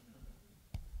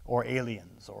or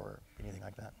aliens or anything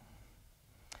like that.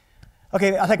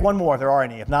 Okay, I'll take one more if there are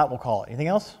any. If not, we'll call it. Anything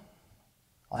else?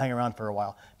 I'll hang around for a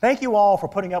while. Thank you all for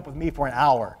putting up with me for an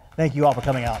hour. Thank you all for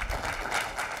coming out.